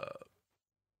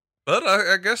 But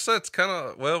I guess that's kind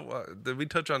of did we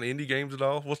touch on indie games at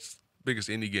all? What's the biggest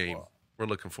indie game we're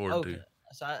looking forward to?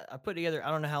 So I put together. I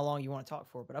don't know how long you want to talk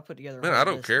for, but I put together. Man, I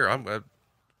don't care.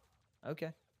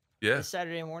 Okay. Yeah. It's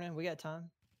Saturday morning. We got time.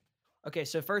 Okay,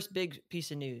 so first big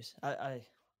piece of news. I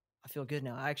feel good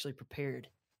now. I actually prepared.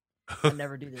 I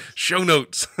never do this. Show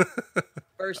notes.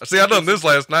 See, I done this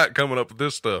last night coming up with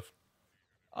this stuff.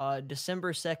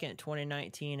 December 2nd,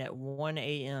 2019 at 1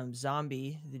 a.m.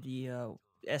 Zombie, the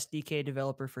SDK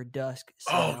developer for Dusk.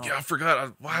 Oh, yeah, I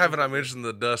forgot. Why haven't I mentioned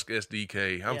the Dusk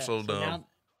SDK? I'm so dumb.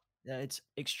 Now, it's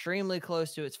extremely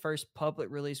close to its first public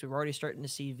release. We're already starting to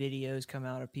see videos come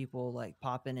out of people like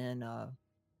popping in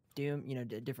Doom,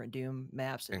 different Doom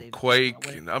maps. And Quake.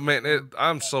 I mean,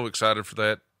 I'm so excited for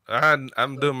that.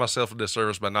 I'm doing myself a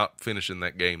disservice by not finishing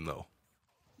that game, though.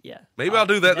 Yeah. Maybe I'll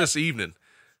do that this evening.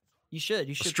 You should.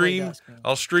 You should stream. Dusk,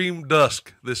 I'll stream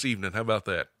Dusk this evening. How about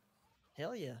that?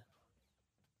 Hell yeah.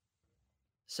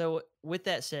 So with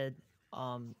that said,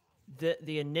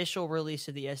 the initial release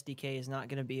of the SDK is not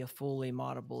going to be a fully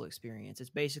moddable experience. It's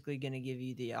basically going to give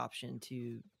you the option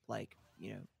to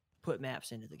put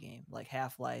maps into the game, like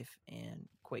Half-Life and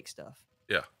Quake stuff.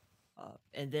 Yeah.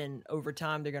 And then over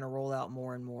time, they're going to roll out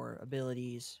more and more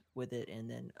abilities with it, and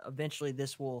then eventually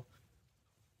this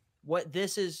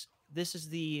is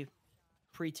the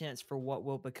pretense for what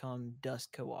will become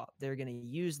Dusk Co-op. They're going to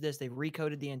use this. They've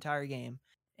recoded the entire game,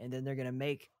 and then they're going to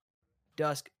make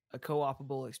Dusk a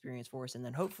co-opable experience for us, and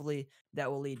then hopefully that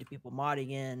will lead to people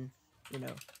modding in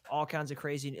all kinds of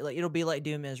crazy, like it'll be like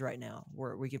Doom is right now,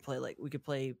 where we could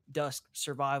play Dusk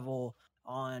Survival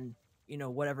on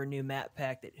whatever new map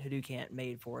pack that Hadouken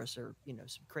made for us, or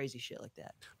some crazy shit like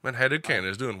that. Man, Hadouken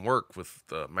is doing work with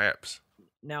the maps.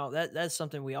 Now that's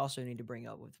something we also need to bring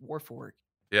up with Warfork.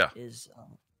 Yeah, is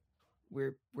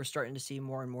we're starting to see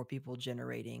more and more people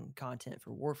generating content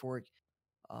for Warfork.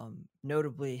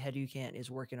 Notably, Hadouken is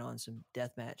working on some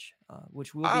deathmatch,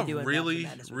 which we'll be doing.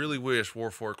 Really wish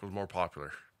Warfork was more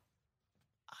popular.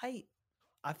 I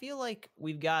feel like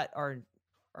we've got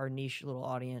our niche little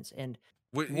audience, and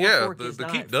the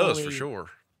Keep does for sure.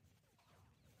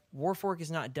 Warfork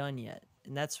is not done yet,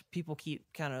 and that's people keep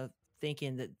kind of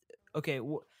thinking that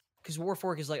because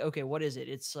Warfork is like, okay, what is it?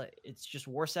 It's just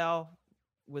Warsow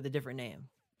with a different name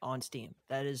on Steam.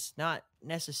 That is not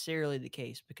necessarily the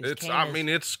case, because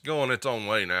it's going its own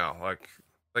way now. Like,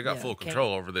 they got full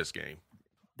control over this game.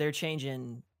 They're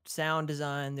changing sound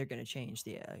design. They're going to change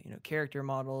the character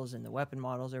models and the weapon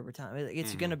models over time.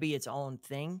 It's going to be its own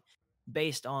thing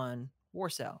based on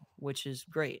Warsow, which is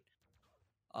great.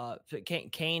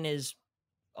 Kane is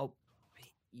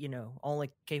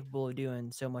only capable of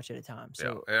doing so much at a time.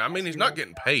 So yeah. He's not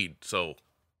getting paid, so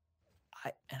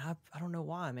I don't know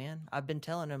why, man. I've been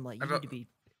telling him, like, you need to be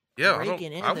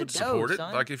raking in I would support it.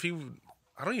 Son. Like,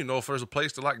 I don't even know if there's a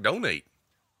place to like donate.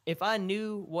 If I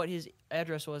knew what his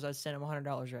address was, I'd send him $100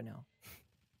 right now.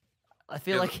 I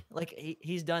feel like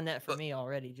he's done that for me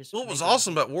already. Just what was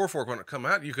awesome about Warfork when it come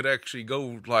out, you could actually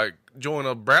go like join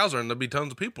a browser and there'd be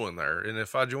tons of people in there. And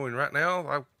if I join right now,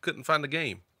 I couldn't find the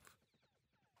game.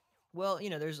 Well,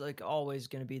 there's like always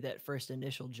going to be that first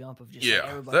initial jump of just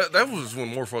everybody. That was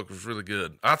when Warfork was really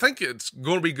good. I think it's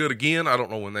going to be good again. I don't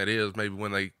know when that is. Maybe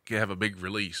when they have a big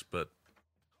release. But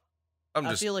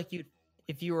I feel like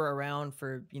if you were around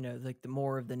for like the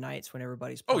more of the nights when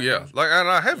everybody's playing. Oh yeah, and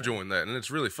I have joined that, and it's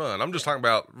really fun. I'm just talking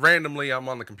about randomly. I'm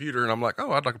on the computer and I'm like,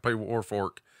 oh, I'd like to play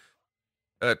Warfork.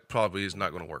 That probably is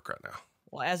not going to work right now.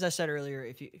 Well, as I said earlier,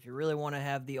 if you really want to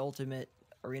have the ultimate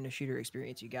arena shooter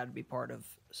experience, you got to be part of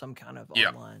some kind of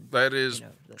online. That is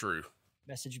true.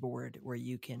 Message board where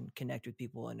you can connect with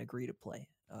people and agree to play.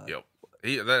 Yep.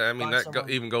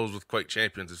 Even goes with Quake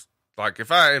Champions. It's like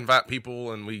if I invite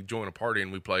people and we join a party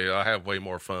and we play, I have way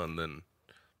more fun than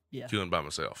queuing by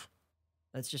myself.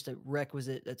 That's just a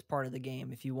requisite. That's part of the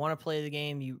game. If you want to play the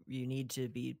game, you need to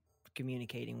be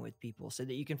communicating with people so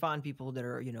that you can find people that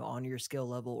are on your skill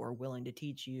level or willing to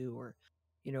teach you, or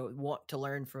want to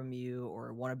learn from you,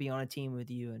 or want to be on a team with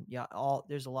you. And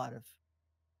there's a lot of,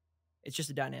 it's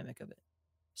just a dynamic of it.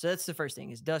 So that's the first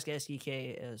thing, is Dusk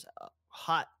SDK is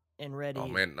hot and ready,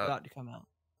 about to come out.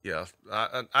 Yeah,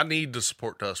 I need to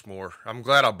support Dusk more. I'm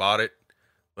glad I bought it,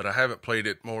 but I haven't played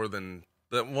it more than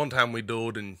that one time we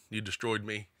dueled and you destroyed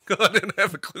me because I didn't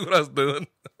have a clue what I was doing.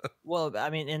 Well,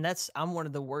 and I'm one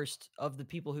of the worst of the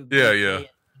people who play it,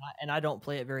 and I don't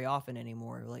play it very often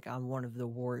anymore. Like, I'm one of the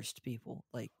worst people,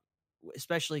 like,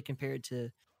 especially compared to,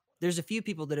 there's a few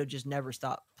people that have just never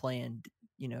stopped playing,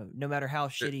 no matter how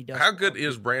shitty Dusk. How good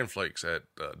is Brandflakes at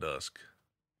Dusk?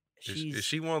 Is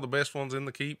she one of the best ones in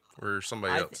the Keep, or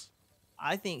somebody else?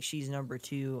 I think she's number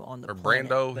 2 on the or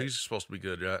planet. Brando, he's supposed to be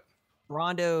good, right?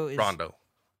 Brando is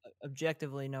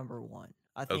objectively number 1.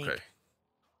 I think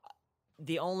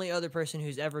the only other person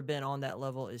who's ever been on that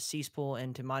level is Ceaspool,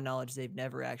 and to my knowledge, they've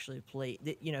never actually played,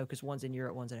 because one's in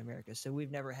Europe, one's in America, so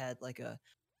we've never had like a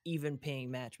even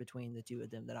paying match between the two of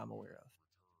them that I'm aware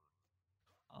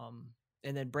of.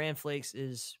 And then Brandflakes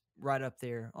is right up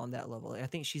there on that level. I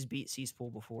think she's beat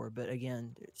Ceaspool before, but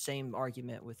again, same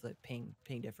argument with the ping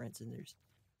difference, and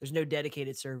there's no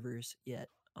dedicated servers yet.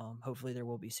 Hopefully there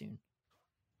will be soon.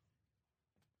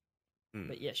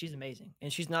 But yeah, she's amazing,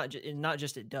 and she's not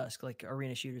just at Dusk, like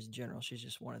arena shooters in general. She's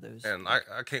just one of those. And I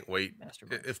can't wait.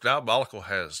 If Diabolical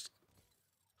has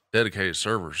dedicated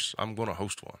servers, I'm going to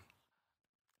host one.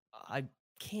 I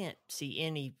can't see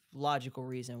any logical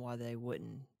reason why they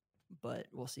wouldn't, but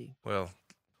we'll see. Well,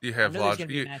 you have logic.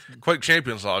 Quake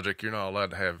Champions logic. You're not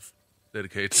allowed to have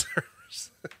dedicated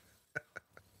servers.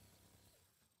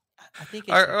 I think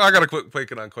I got to quit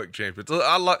picking on Quake Champions.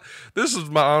 This is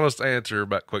my honest answer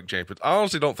about Quake Champions. I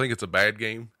honestly don't think it's a bad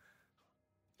game.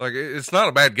 Like, it's not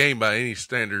a bad game by any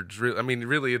standards.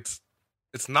 Really, it's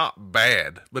not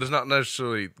bad, but it's not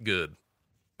necessarily good.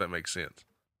 If that makes sense.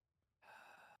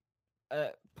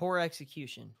 Poor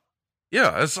execution.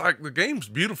 Yeah, it's like the game's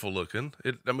beautiful looking.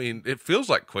 It feels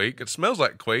like Quake. It smells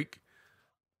like Quake.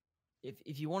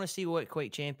 If you want to see what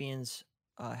Quake Champions,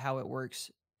 how it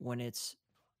works when as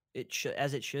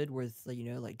it should, with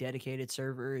like dedicated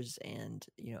servers and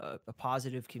a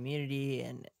positive community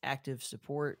and active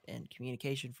support and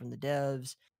communication from the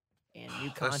devs and new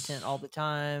content all the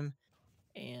time,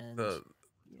 and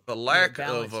the lack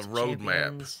of a balanced roadmap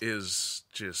champions. is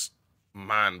just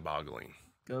mind-boggling.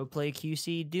 Go play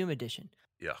QC Doom Edition.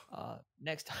 Yeah.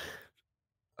 Next time.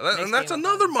 And that's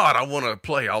another mod I want to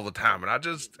play all the time, and I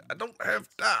don't have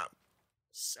time.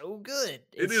 So good.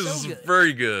 It is so good.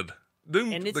 Very good.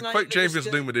 Doom, and the Quake Champions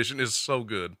Doom Edition is so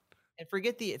good. And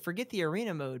forget the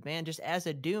arena mode, man. Just as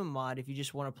a Doom mod, if you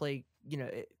just want to play,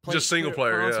 just single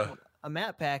player, a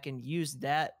map pack and use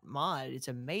that mod, it's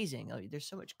amazing. Like, there's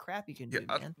so much crap you can do,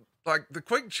 man. Like the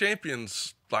Quake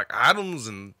Champions, like items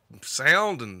and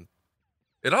sound, and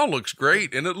it all looks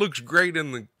great, and it looks great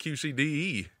in the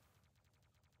QCDE.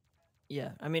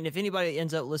 Yeah, I mean, if anybody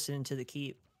ends up listening to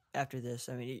TheKeep after this,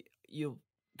 I mean, you'll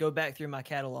go back through my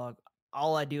catalog.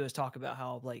 All I do is talk about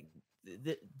how like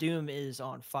Doom is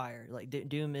on fire. Like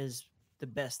Doom is the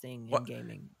best thing in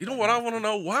gaming. You know what? I want to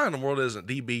know why in the world isn't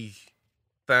DB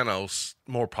Thanos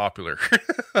more popular?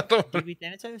 DB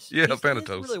Thanatos? Yeah,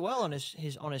 Thanatos. He does really well on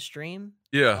his stream.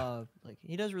 Yeah, like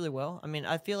he does really well. I mean,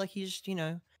 I feel like he's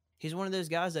he's one of those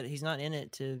guys that he's not in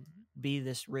it to be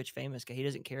this rich famous guy. He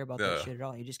doesn't care about that shit at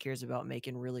all. He just cares about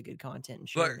making really good content and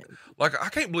sharing it. Like I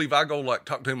can't believe I go like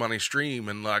talk to him on his stream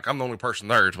and like I'm the only person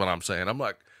there is what I'm saying. I'm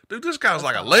like, dude, this guy's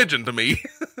like a legend to me.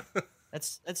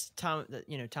 That's time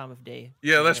of day.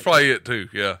 Yeah, that's probably it too.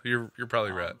 Yeah, you're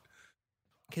probably right.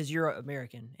 Because you're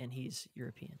American and he's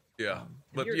European. Yeah,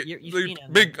 but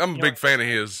I'm a big fan of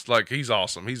his. Like he's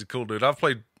awesome. He's a cool dude. I've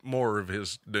played more of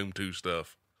his Doom 2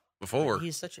 stuff before.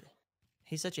 He's such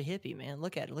a hippie, man.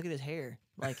 Look at it. Look at his hair.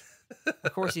 Like,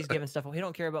 of course he's giving stuff. He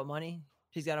don't care about money.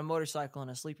 He's got a motorcycle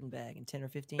and a sleeping bag and 10 or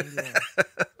 15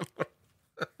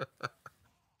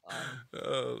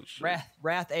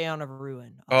 Wrath Aeon of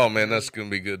Ruin. Oh man, that's gonna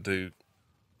be good too.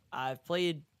 I've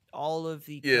played all of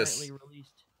the currently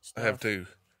released stuff. I have too.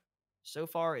 So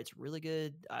far, it's really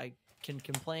good. I can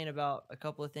complain about a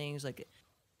couple of things, like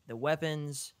the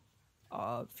weapons.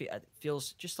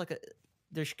 Feels just like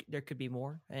there could be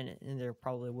more, and there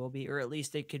probably will be, or at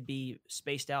least they could be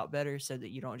spaced out better so that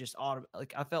you don't just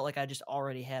I felt like I just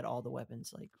already had all the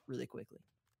weapons like really quickly.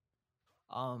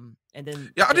 And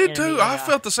then I did too. I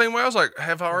felt the same way. I was like,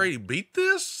 have I already beat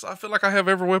this? I feel like I have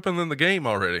every weapon in the game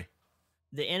already.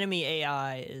 The enemy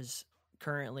AI is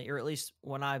currently, or at least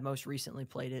when I most recently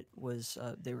played it, was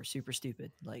they were super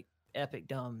stupid, like epic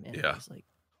dumb enemies. Yeah. Like,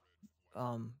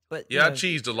 but I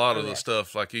cheesed a lot of the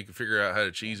stuff. Like you can figure out how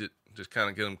to cheese it, just kind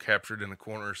of get them captured in a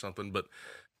corner or something. But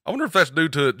I wonder if that's due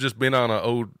to it just being on an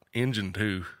old engine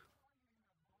too.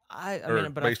 I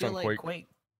mean, but I feel like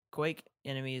Quake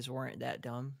enemies weren't that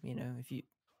dumb. If you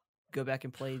go back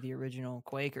and play the original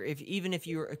Quake, or even if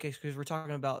you were, because we're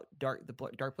talking about the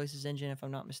Dark Places engine, if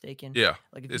I'm not mistaken. Yeah.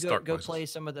 Like if you go play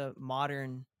some of the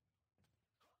modern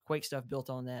Quake stuff built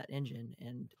on that engine,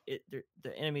 and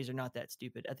the enemies are not that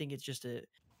stupid. I think it's just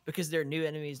because they're new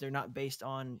enemies, they're not based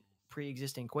on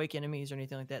pre-existing Quake enemies or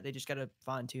anything like that. They just got to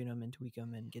fine tune them and tweak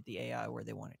them and get the AI where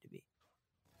they want it to be.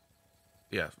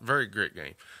 Yeah, very great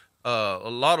game. A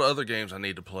lot of other games I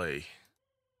need to play,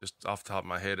 just off the top of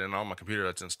my head, and on my computer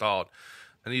that's installed.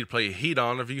 I need to play Heat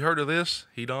On. Have you heard of this?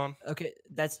 Heat On? Okay,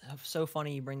 that's so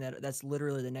funny you bring that up. That's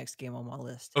literally the next game on my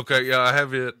list. Okay, yeah, I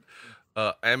have it.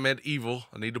 Medieval.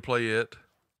 I need to play it.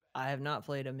 I have not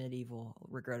played a Medieval.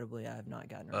 Regrettably, I have not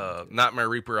gotten around to Nightmare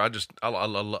Reaper. I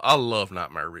love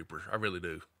Nightmare Reaper. I really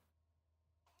do.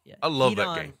 Yeah, I love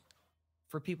that game.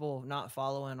 For people not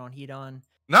following on Heat On,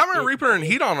 Nightmare Reaper and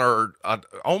Heat On are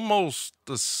almost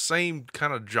the same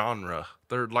kind of genre.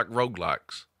 They're like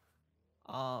roguelikes.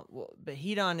 But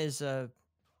Heat On it's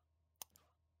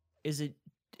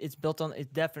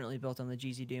definitely built on the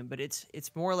GZ Doom, but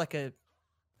it's more like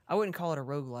I wouldn't call it a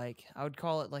roguelike. I would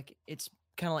call it like, it's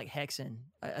kind of like Hexen.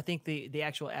 I think the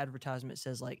actual advertisement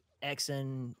says like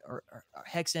Hexen or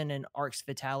Hexen and Arx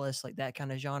Vitalis, like that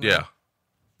kind of genre.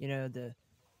 Yeah. The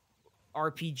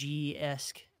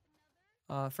RPG-esque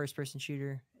first person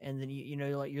shooter, and then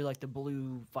you're like the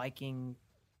blue Viking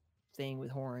thing with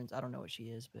horns. I don't know what she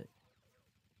is, but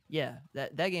yeah,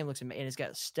 that game looks amazing, and it's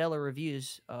got stellar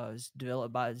reviews. It's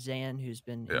developed by Zan, who's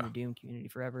been in the Doom community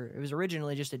forever. It was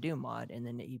originally just a Doom mod, and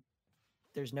then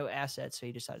there's no assets, so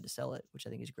he decided to sell it, which I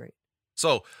think is great.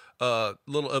 So,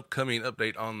 little upcoming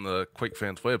update on the Quake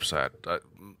fans website.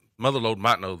 Motherload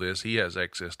might know this; he has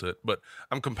access to it. But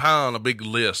I'm compiling a big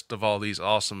list of all these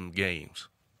awesome games.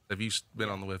 Have you been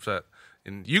on the website?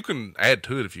 And you can add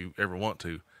to it if you ever want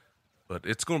to. But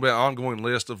it's going to be an ongoing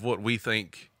list of what we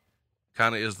think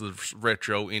kind of is the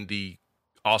retro indie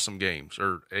awesome games,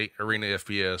 or arena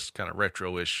FPS kind of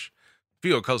retro-ish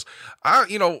feel. Because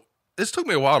this took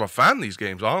me a while to find these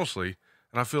games, honestly.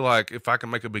 and I feel like if I can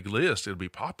make a big list, it'll be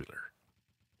popular.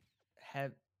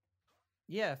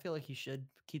 Yeah, I feel like you should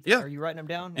keep. Yeah. Are you writing them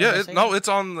down? Yeah, it's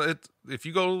on. If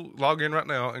you go log in right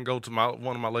now and go to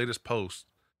one of my latest posts,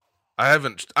 I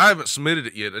haven't submitted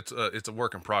it yet. It's a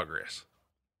work in progress.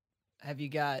 Have you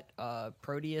got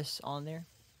Proteus on there?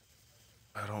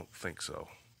 I don't think so.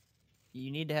 You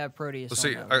need to have Proteus. Let's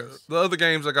see. The other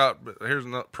games I got. Here's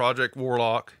another Project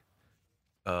Warlock.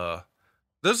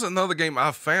 This is another game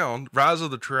I found. Rise of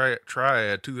the Triad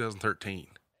 2013.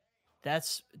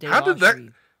 That's Dave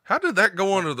How did that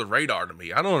go under the radar to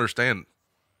me? I don't understand.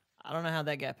 I don't know how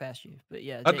that got past you, but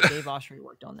yeah, Dave Oshry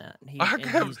worked on that. I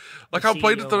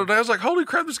played it the other day. I was like, "Holy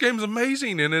crap, this game's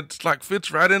amazing!" And it's like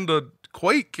fits right into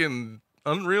Quake and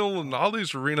Unreal and all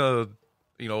these arena,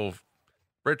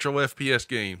 retro FPS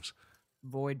games.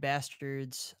 Void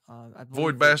Bastards.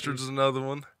 Void Bastards is another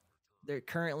one. They're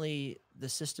currently the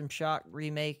System Shock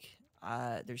remake.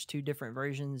 There's 2 different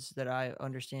versions that I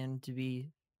understand to be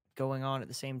going on at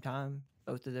the same time.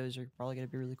 Both of those are probably going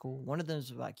to be really cool. One of them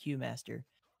is by Q Master,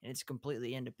 and it's a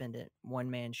completely independent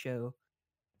one-man show.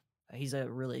 He's a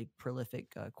really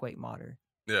prolific Quake modder.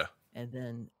 Yeah. And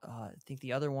then I think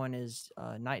the other one is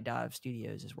Night Dive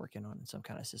Studios is working on some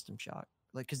kind of System Shock,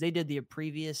 like because they did the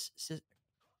previous.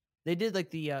 They did like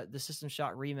the System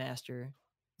Shock remaster.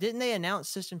 Didn't they announce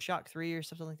System Shock 3 or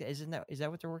something like that? Is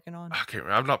that what they're working on? I can't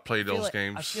remember. I've not played those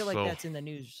games. I feel like that's in the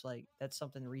news. Like that's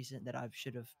something recent that I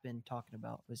should have been talking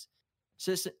about. Was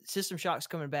System Shock's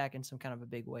coming back in some kind of a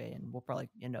big way, and we'll probably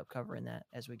end up covering that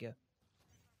as we go.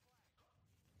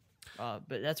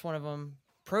 But that's one of them.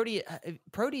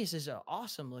 Proteus is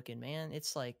awesome looking, man.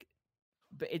 It's like,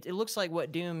 but it looks like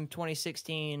what Doom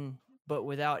 2016, but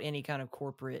without any kind of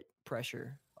corporate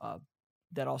pressure.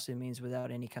 That also means without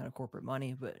any kind of corporate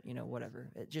money, but whatever.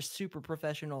 It's just super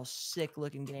professional, sick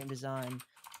looking game design.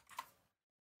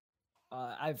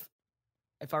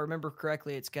 If I remember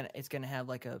correctly, it's gonna have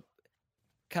like a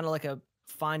kind of like a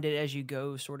find it as you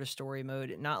go sort of story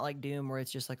mode, not like Doom where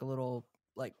it's just like a little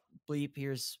like bleep.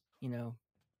 Here's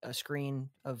a screen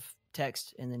of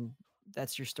text, and then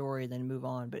that's your story, then move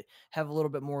on, but have a little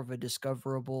bit more of a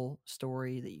discoverable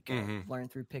story that you can learn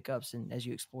through pickups and as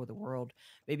you explore the world.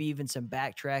 Maybe even some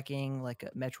backtracking, like a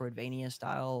Metroidvania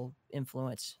style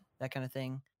influence, that kind of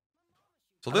thing.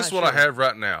 So this is what I have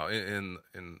right now, and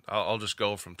I'll just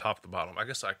go from top to bottom. I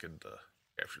guess I could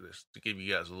after this to give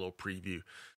you guys a little preview.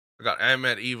 I got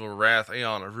Amet, Evil, Wrath,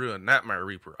 Aeon of Ruin, Nightmare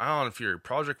Reaper, Ion of Fury,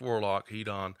 Project Warlock,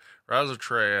 Hedon, Rise of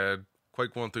Triad,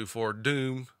 Quake 1 through 4,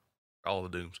 Doom, all the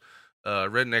Dooms.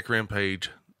 Redneck Rampage,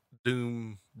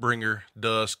 Doom Bringer,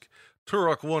 Dusk,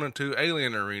 Turok 1 and 2,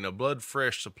 Alien Arena, Blood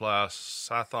Fresh Supply,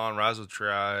 Scython, Rise of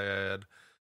Triad,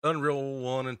 Unreal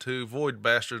 1 and 2, Void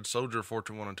Bastard, Soldier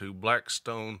Fortune 1 and 2,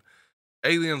 Blackstone,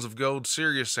 Aliens of Gold,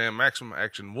 Serious Sam, Maximum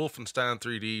Action, Wolfenstein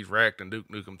 3D, Racked, and Duke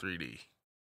Nukem 3D.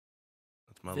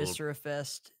 That's my Viscera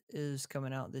Fest is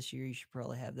coming out this year. You should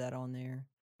probably have that on there.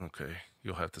 Okay,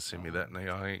 you'll have to send me that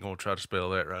now. I ain't gonna try to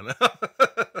spell that right now.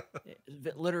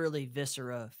 Literally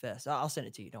Viscera Fest. I'll send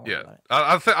it to you. Don't worry about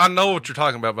it. I know what you're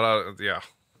talking about, but I'm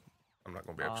not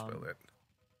gonna be able to spell that.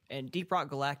 And Deep Rock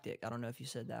Galactic. I don't know if you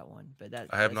said that one, but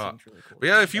I have not. Really cool. But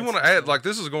yeah, if you want to add, like,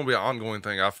 this is going to be an ongoing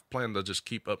thing. I've planned to just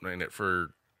keep updating it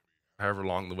for however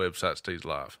long the website stays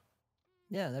live.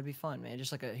 Yeah, that'd be fun, man.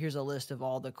 Just like here's a list of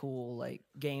all the cool like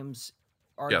games.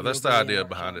 Yeah, that's the idea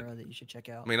behind it. That you should check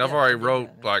out. I mean, I've already wrote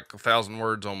like 1,000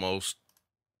 words almost,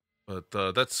 but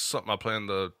that's something I plan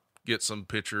to get some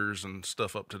pictures and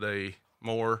stuff up today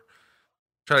more.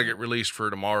 Try to get released for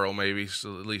tomorrow maybe,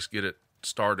 so at least get it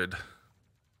started.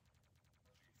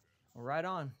 Well, right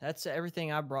on. That's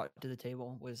everything I brought to the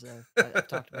table. Was I've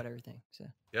talked about everything. So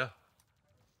yeah.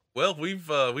 Well,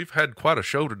 we've had quite a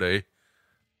show today.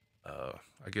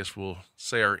 I guess we'll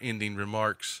say our ending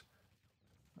remarks.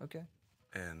 Okay.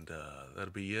 And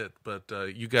that'll be it. But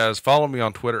you guys follow me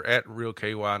on Twitter at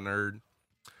RealKYNerd.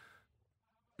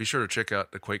 Be sure to check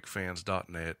out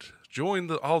theQuakeFans.net.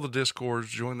 Join all the Discords.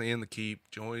 Join the TheKeep.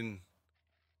 Join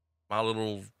my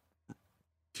little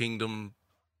kingdom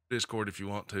Discord if you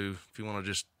want to. If you want to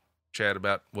just chat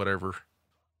about whatever.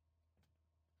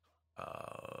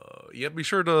 Yeah, be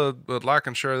sure to like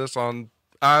and share this on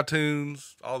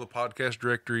iTunes, all the podcast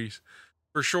directories.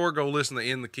 For sure, go listen to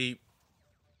TheKeep.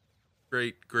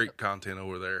 Great content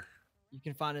over there. You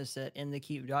can find us at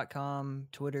inthekeep.com,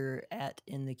 Twitter at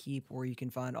InTheKeep, or you can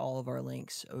find all of our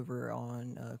links over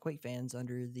on Quake Fans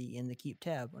under the TheKeep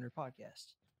tab under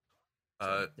podcasts.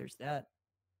 So there's that.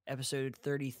 Episode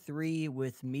 33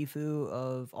 with Mifu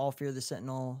of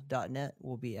allfearthesentinel.net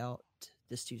will be out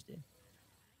this Tuesday.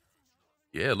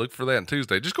 Yeah, look for that on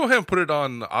Tuesday. Just go ahead and put it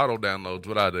on auto downloads,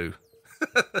 what I do.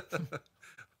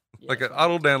 Like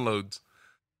auto downloads.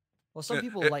 Well, some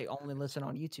people like only listen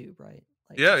on YouTube, right?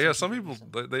 Like, yeah. Some people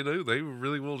they do. They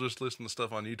really will just listen to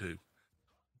stuff on YouTube.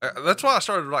 That's why I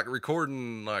started like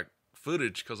recording like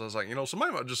footage, because I was like,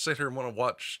 somebody might just sit here and want to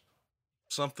watch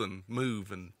something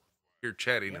move and hear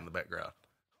chatting in the background.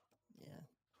 Yeah.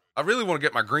 I really want to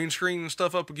get my green screen and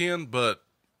stuff up again, but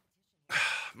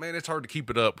man, it's hard to keep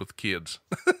it up with kids.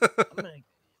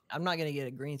 I'm not gonna get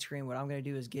a green screen. What I'm gonna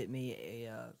do is get me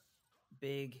a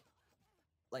big,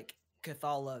 like,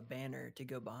 Cathala banner to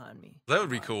go behind me. That would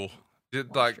be cool.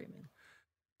 I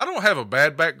don't have a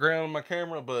bad background on my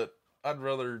camera, but I'd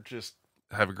rather just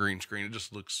have a green screen. It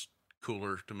just looks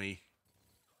cooler to me.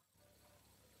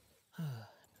 All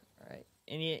right.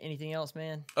 Anything else,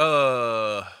 man?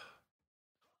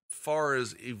 Far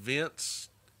as events,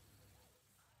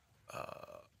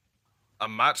 I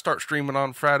might start streaming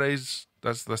on Fridays.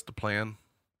 That's the plan.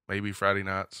 Maybe Friday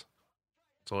nights.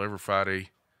 So every Friday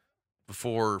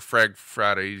before Frag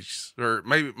Fridays, or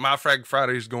maybe my Frag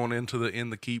Fridays going into the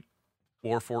TheKeep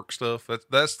Warfork stuff.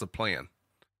 That's the plan.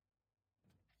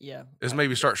 Yeah. Is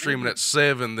maybe start streaming at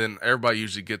 7, then everybody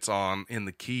usually gets on in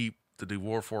TheKeep to do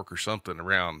Warfork or something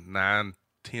around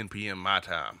 9-10 p.m. my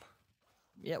time.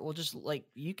 Yeah, well, just like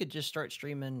you could just start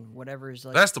streaming whatever is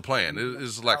like. That's the plan.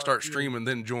 Is like start streaming,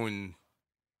 then join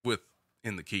with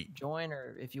in TheKeep. Join,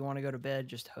 or if you want to go to bed,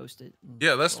 just host it.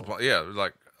 Yeah, that's the plan. Yeah,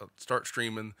 like start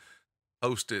streaming,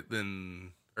 host it,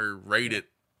 then or rate it.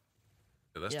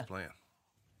 Yeah, that's the plan.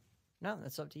 No,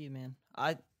 that's up to you, man.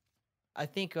 I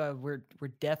think we're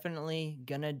definitely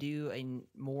gonna do a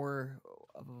more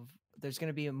of. There's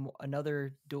gonna be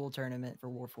another dual tournament for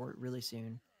Warfork really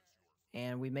soon.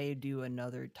 And we may do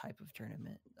another type of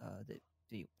tournament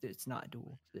that's not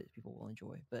dual that people will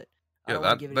enjoy. But I don't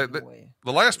want to give it away.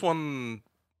 The last one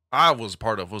I was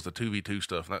part of was the 2v2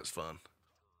 stuff, and that's fun.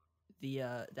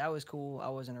 That was cool. I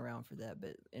wasn't around for that,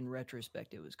 but in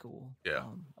retrospect, it was cool. Yeah.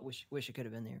 I wish it could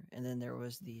have been there. And then there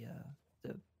was the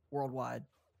worldwide,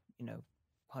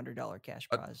 $100 cash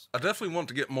prize. I definitely want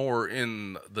to get more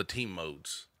in the team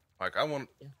modes. Like I want,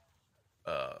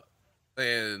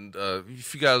 and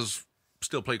if you guys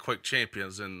still play Quake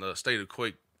Champions in the state of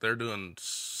Quake, they're doing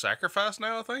Sacrifice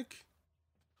now, I think.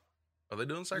 Are they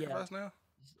doing Sacrifice now?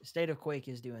 State of Quake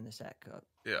is doing the Sac Cup.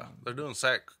 Yeah, they're doing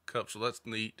Sac Cup, so that's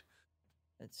neat.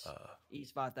 It's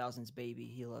East 5000's baby.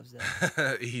 He loves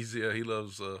that.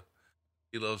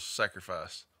 He loves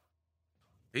Sacrifice.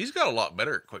 He's got a lot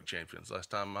better at Quake Champions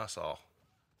last time I saw.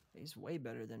 He's way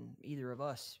better than either of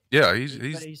us. Yeah, but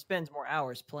he spends more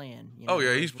hours playing. Oh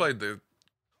yeah, he's played the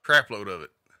crap load of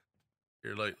it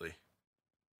here lately.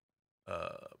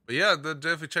 But yeah,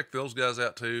 definitely check those guys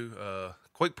out too.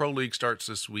 Quake Pro League starts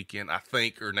this weekend, I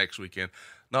think, or next weekend.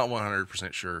 Not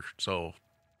 100% sure. So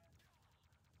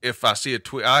if I see a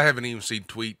tweet, I haven't even seen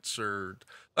tweets or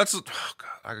I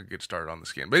could get started on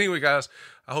this again. But anyway, guys,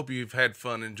 I hope you've had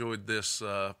fun, enjoyed this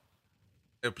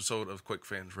episode of Quake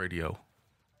Fans Radio.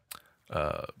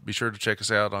 Be sure to check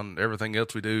us out on everything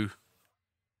else we do.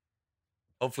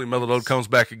 Hopefully MotherLoad comes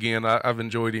back again. I've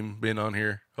enjoyed him being on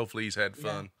here. Hopefully he's had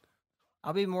fun.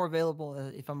 I'll be more available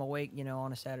if I'm awake,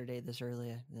 on a Saturday this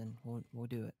early. Then we'll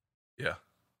do it. Yeah.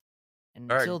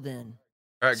 And until then.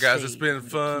 All right, guys, it's been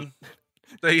fun.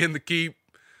 Stay in TheKeep.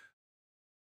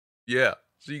 Yeah.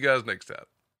 See you guys next time.